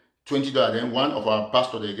 then $20, then one of our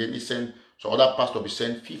pastor they again send, so other pastor be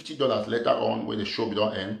send $50 later on when the show be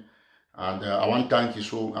don't end. And I want to thank you,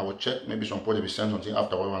 so I will check maybe some point they be send something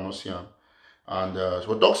after we will not see him. And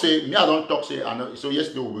so talk say me I don't talk say I know, so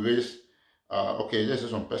yesterday we raise okay, let's say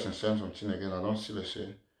some person send something again. I don't see, let's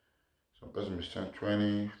say some person be send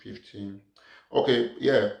 20, 15. Okay,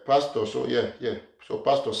 yeah, pastor, so yeah. So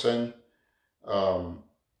pastor send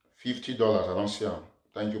 $50. I don't see him.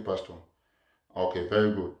 Thank you, Pastor. Okay,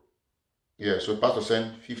 very good. Yeah, so pastor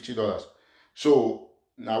send $50. So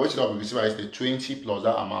now which of receiver is the 20 plus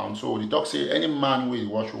that amount. So the talk say any man will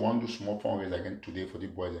watch want do small fundraise again today for the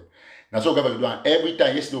boys. Now so government do, and every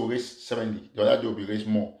time yesterday will raise 70, the other day will be raise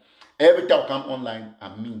more. Every time come online,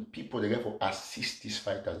 I mean people they get for assist these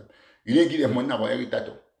fighters. You need to give them money about every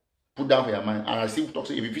title. Put down for your mind. And I see talk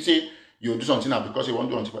say if you say you do something now because you want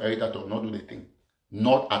to do something for every title, not do the thing.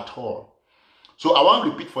 Not at all. So I want to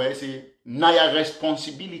repeat for you say Naya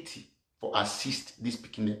responsibility for assist this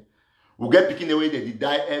picking. We get picking away that they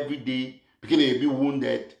die every day, picking they be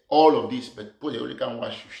wounded, all of this, but people they only can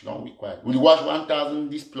wash, you should not be quiet. We wash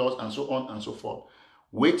 1,000 this plus and so on and so forth.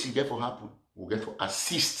 Wait till get for happen. We'll get for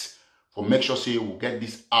assist for make sure say we'll get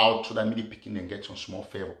this out so that maybe picking and get some small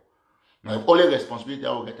favor. Now the only responsibility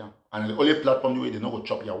I will get them, and the only platform the way they not go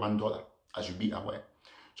chop your $1, as you be aware.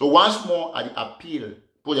 So once more at the appeal,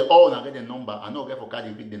 put the all and get the number. I know get for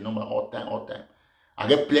carry read the number all time. I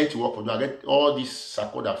get plenty work for you. I get all this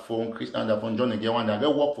Sakoda phone, Christian that phone, John again one. I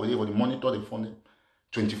get work for you for the monitor the phone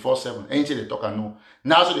 24/7. Anything they talk I know.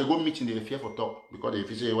 Now so they go meeting they fear for talk because if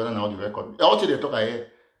you say whether now the record. All they talk I hear.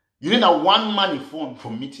 You need a one man phone for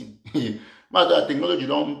meeting. But the technology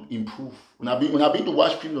don't improve. When I be to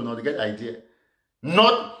watch film, don't get idea.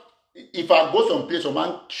 Not if I go someplace, a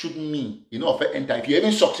man shoot me, you know, if I enter. If you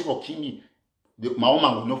even succeed for kill me, my own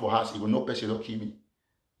man will know for us. He will know person don't kill me.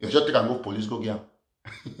 You just take and go police go get him.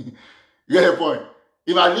 You get the point?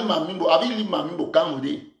 If I leave my mimbo, I will leave my mimbo come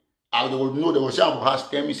with it. I will know they will say for us.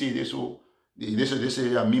 Tell me say this so they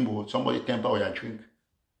say a mimbo somebody temper or your drink.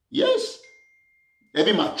 Yes.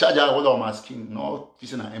 Every my charger all on my skin, no,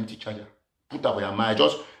 this is an empty charger. Put up your mind.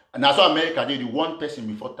 Just and that's what America did. The one person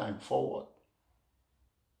before time forward.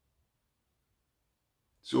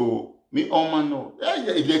 So me all man know.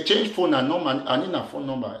 If they change phone and number, I need a phone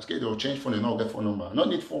number. It's okay, they'll change phone and not get phone number. I don't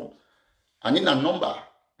need phone. I need a number.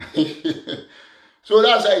 So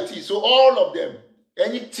that's how it is. So all of them,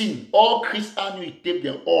 anything, all Chris Anu, tape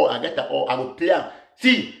them all. I get that all. I will play them.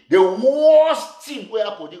 See, the worst team where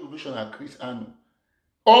I put the revolution are Chris Anu.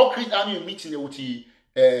 All Chris Anu meeting with the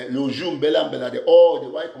Lojum, Bella, they all the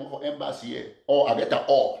white come for embassy here. All I get that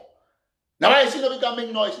all. Now I see nobody can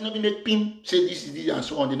make noise, nobody make pim, say this is this and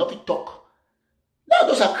so on. They not talk. Now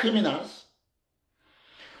those are criminals.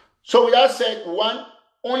 So we have said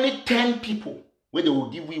only 10 people where they will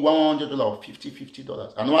give we $100 or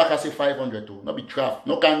 $50. And no one can say 500 to not be trapped.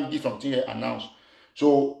 No can give something here announced.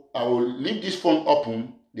 So I will leave this phone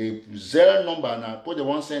open, the 0 number and I put the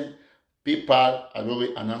one cent PayPal. I will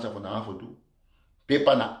announce for now for do.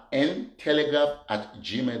 PayPal na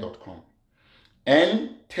ntelegraph@gmail.com.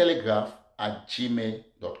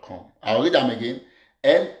 ntelegraph@gmail.com. I'll read them again.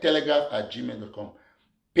 ntelegraph@gmail.com.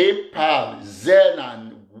 PayPal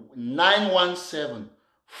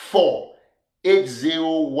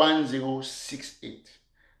 917-480-1068.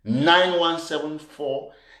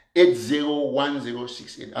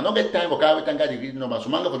 917-480-1068. I don't get time for every time I read the number. So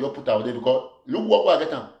man, for you put out there because look what I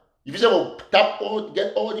get them. If you say well, tap all,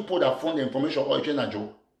 get all the people that found the information or you a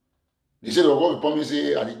joke. They say they'll go report me,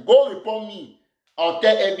 say, go report me. I'll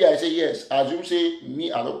tell FBI, I say yes. As you say,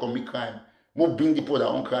 me, I don't commit crime. More bring the people that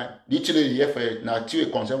own crime. Literally, the effort now to a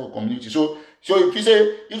concern for community. So if you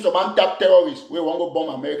say if someone tap terrorists, we want to go bomb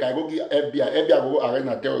America, I go give FBI. FBI go arrest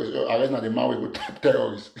na terrorists, arrest na the man we go tap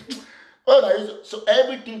terrorists. So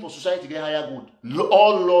everything for society get higher good.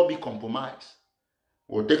 All law be compromised.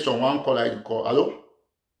 We'll take some one call ID call. Hello?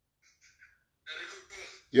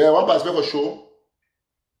 Yeah, one passport for show.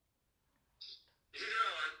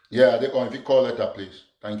 Yeah, they call. If you call letter, please.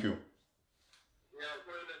 Thank you.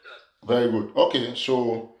 Very good. Okay,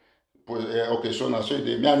 so so now so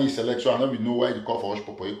the man is select. So I know we know why the call for us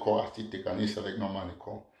people you call. I still take and select no man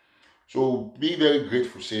call. So be very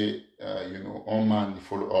grateful. Say all man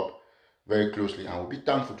follow up very closely and we'll be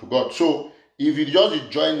thankful to God. So if you just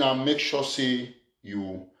join now, make sure say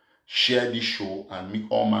you share this show and make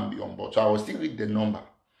all man be on board. So I will still read the number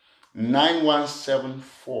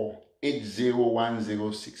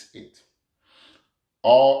 9174801068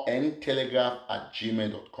 or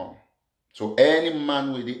ntelegraph@gmail.com. So any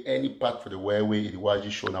man with any part for the way the watch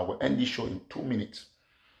this show now will end this show in 2 minutes.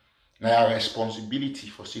 Now our responsibility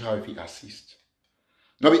for see how if he assist.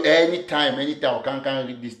 Not be anytime I can't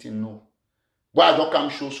read this thing no. But I don't come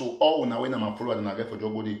show so all when I follow and I get for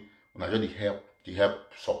job body when I just the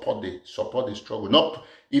help support the struggle. Not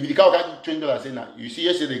if the cow get $20 say now you see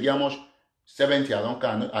yesterday they get much 70 I don't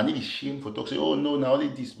can I need the shame for talk say oh no now only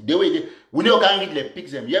this the way we don't can read the pick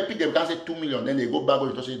them yeah pick them can say 2 million then they go back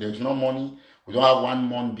to say there's no money we don't have 1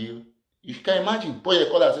 month bill. You can imagine boy they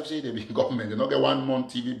call us say they be government they don't get 1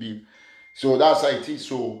 month TV bill. So that's how it is.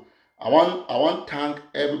 So I want thank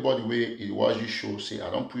everybody where it was you show. Say I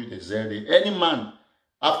don't put the Zelle. Any man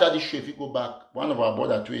after this show, if you go back, one of our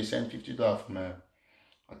brother too, he sent $50 from I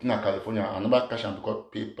think California. Another cash and because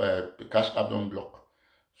cash app don't block.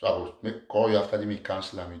 So I will call you after they make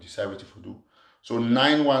cancel and you decide what to do. So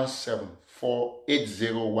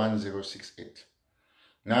 917-480-1068.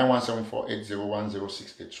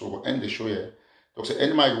 917-480-1068. So we'll end the show here. So say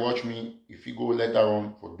anybody watch me, if you go later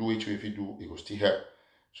on for do it, if you do, it will still help.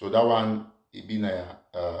 So that one it be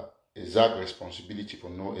exact responsibility for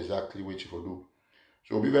know exactly what you for do.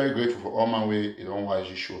 So we'll be very grateful for all man way you don't watch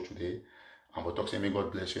this show today. And we'll talk say may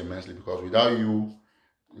God bless you immensely, because without you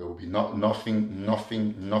there will be nothing will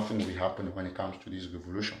be happening when it comes to this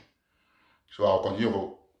revolution. So I'll continue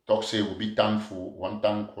to talk say we'll be thankful, one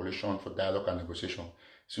time coalition for dialogue and negotiation.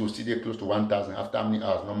 So we'll still get close to 1,000 after how many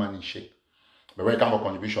hours, no man in shape. But when it comes to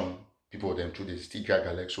contribution, people them too, they still drag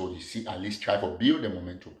a leg, so they see at least try to build the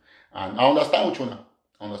momentum. And I understand what you know.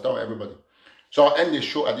 I understand with everybody. So I'll end the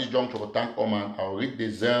show at this juncture for thank all man. I'll read the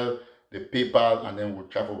Zelle, the PayPal, and then we'll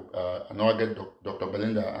try for I know I get Dr.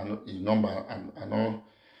 Belinda and his number, and I know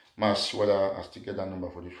Mas whether I still get that number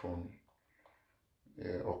for this phone.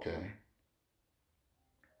 Yeah, okay.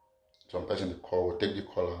 Some person the call, we'll take the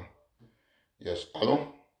caller. Yes,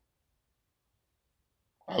 hello?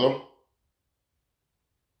 Hello?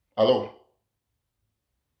 Hello?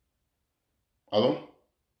 Hello?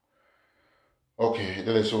 Okay,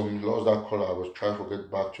 then so we lost that caller. I was trying to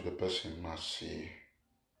get back to the person. Let's see.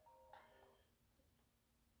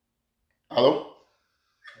 Hello?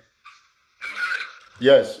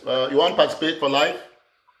 Yes, you want to participate for live? I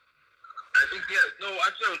think, yeah. No,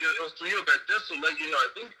 actually, it was to you, but just to let you know, I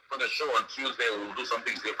think for the show on Tuesday, we'll do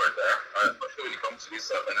something different there. I'm not sure when it comes to this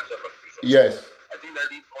financial contribution. Yes. I think that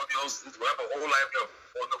these audios, we have a whole library of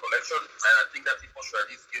audio collection, and I think that people should at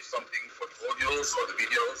least give something for the audios or the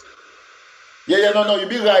videos. Yeah, no, you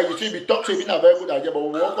be right. You see, be talk to you, a very good idea, but we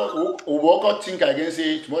walk out think again,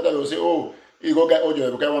 say, tomorrow they'll say, oh, you go get audio,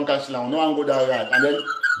 you get one cancel, no one go that right. And then,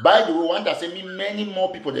 by the way, want to say me many more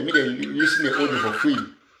people, they listen to audio for free,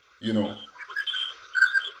 you know.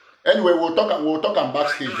 Anyway, we'll talk on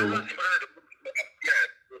backstage, though. Yeah,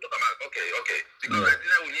 we'll talk about, okay. Because I think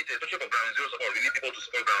that we need, especially for Ground Zero support, we need people to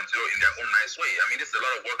support Ground Zero in their own nice way. I mean, this is a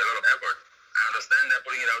lot of work, a lot of effort. I understand that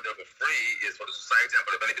putting it out there for free is for the society and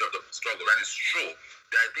for the benefit of the struggle. That is true.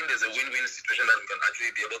 I think there's a win-win situation that we can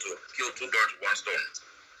actually be able to kill two birds with one stone.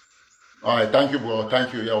 All right, thank you, bro.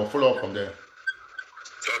 Thank you. Yeah, we'll follow up from there.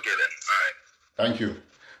 Okay, then. All right. Thank you.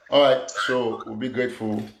 All right, so we'll be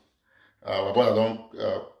grateful. But I don't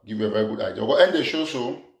give you a very good idea. We'll end the show,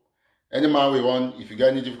 so any man we want, if you get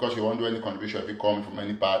any difficulty, you want to do any contribution, if you come from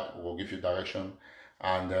any part, we'll give you direction.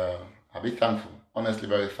 And I'll be thankful, honestly,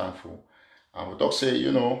 very thankful. And we'll talk, say,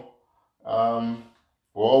 you know,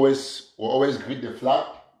 we'll always greet the flag.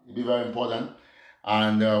 It'll be very important.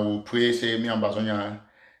 And we'll pray, say, me and Ambazonia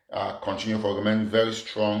continue to remain very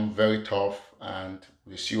strong, very tough. And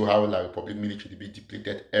we see how the Republic military to be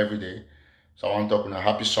depleted every day. So I want to talk on a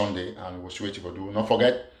happy Sunday, and we'll see what you will do. Don't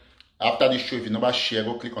forget, after this show, if you never share,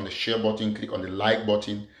 go click on the share button, click on the like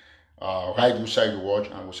button, right beside the watch,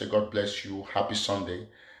 and we'll say God bless you, happy Sunday.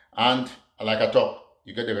 And like I talk,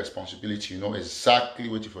 you get the responsibility, you know exactly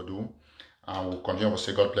what you will do, and we'll continue to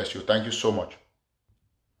say God bless you. Thank you so much.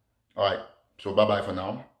 All right, so bye-bye for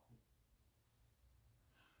now.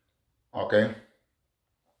 Okay.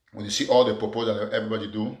 We'll see all the proposals that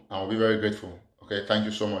everybody do, and we'll be very grateful. Okay, thank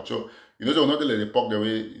you so much. So, you know, so not let the talk the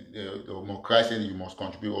way the more Christ said you must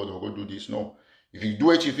contribute or go do this. No. If you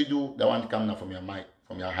do it, if you do, that one come now from your mind,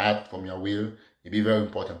 from your heart, from your will. It'll be very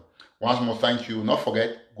important. Once more, thank you. Not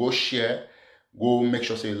forget, go share. Go make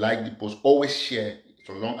sure say you like the post. Always share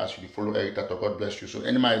so long as you follow Eric Tato. God bless you. So,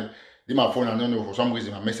 any my phone, I don't know, for some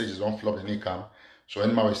reason my messages don't flop the come. So,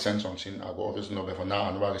 any will send something, I go obviously know, but for now,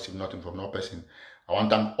 I never receive nothing from no person. I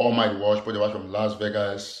want to thank all my watch, put the watch from Las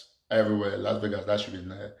Vegas, everywhere. Las Vegas, that should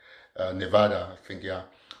be Nevada, I think, yeah.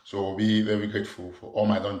 So we'll be very grateful for all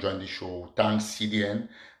my don't join this show. Thanks CDN,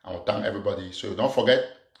 and we'll thank everybody. So don't forget,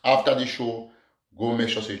 after this show, go make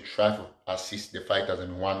sure so you try to assist the fighters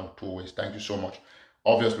in one or two ways. Thank you so much.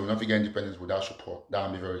 Obviously, we'll not forget independence without support. That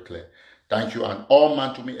will be very clear. Thank you. And all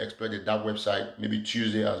man to me exploited that website. Maybe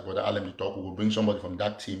Tuesday, as Brother Alem to talk, we will bring somebody from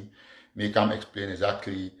that team. May come explain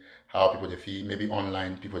exactly how people they feel, maybe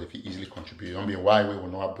online, people they feel easily contribute. Don't be why we will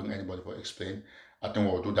not bring anybody for explain. I think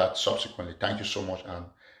we'll do that subsequently. Thank you so much and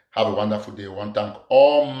have a wonderful day. I want to thank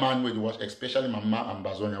all man with the watch, especially Mama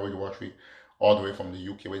Ambazonia with the watch we all the way from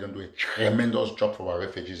the UK. We don't do a tremendous job for our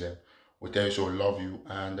refugees. We tell you so, love you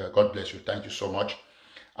and God bless you. Thank you so much.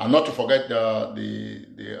 And not to forget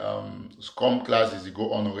the Scrum classes, they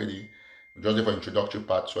go on already. Just there for introductory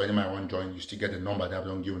part. So any might want to join, you still get the number that I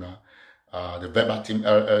don't give now. The Verbatim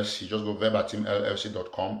LLC, just go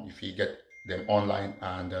verbatimllc.com if you get them online,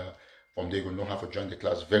 and from there you will know how to join the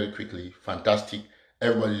class very quickly. Fantastic.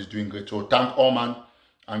 Everybody is doing great. So thank all, man.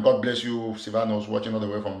 And God bless you, Silvanos, watching all the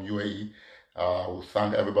way from UAE. We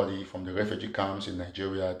thank everybody from the refugee camps in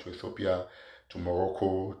Nigeria to Ethiopia to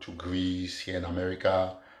Morocco to Greece, here in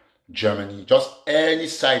America, Germany, just any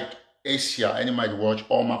site, Asia, any might watch,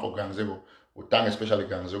 all man for Ground Zero. We thank especially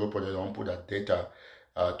Ground Zero for they don't put that data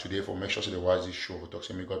today for make sure so they watch this show. Talk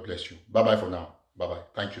to me. God bless you. Bye bye for now. Bye bye.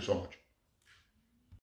 Thank you so much.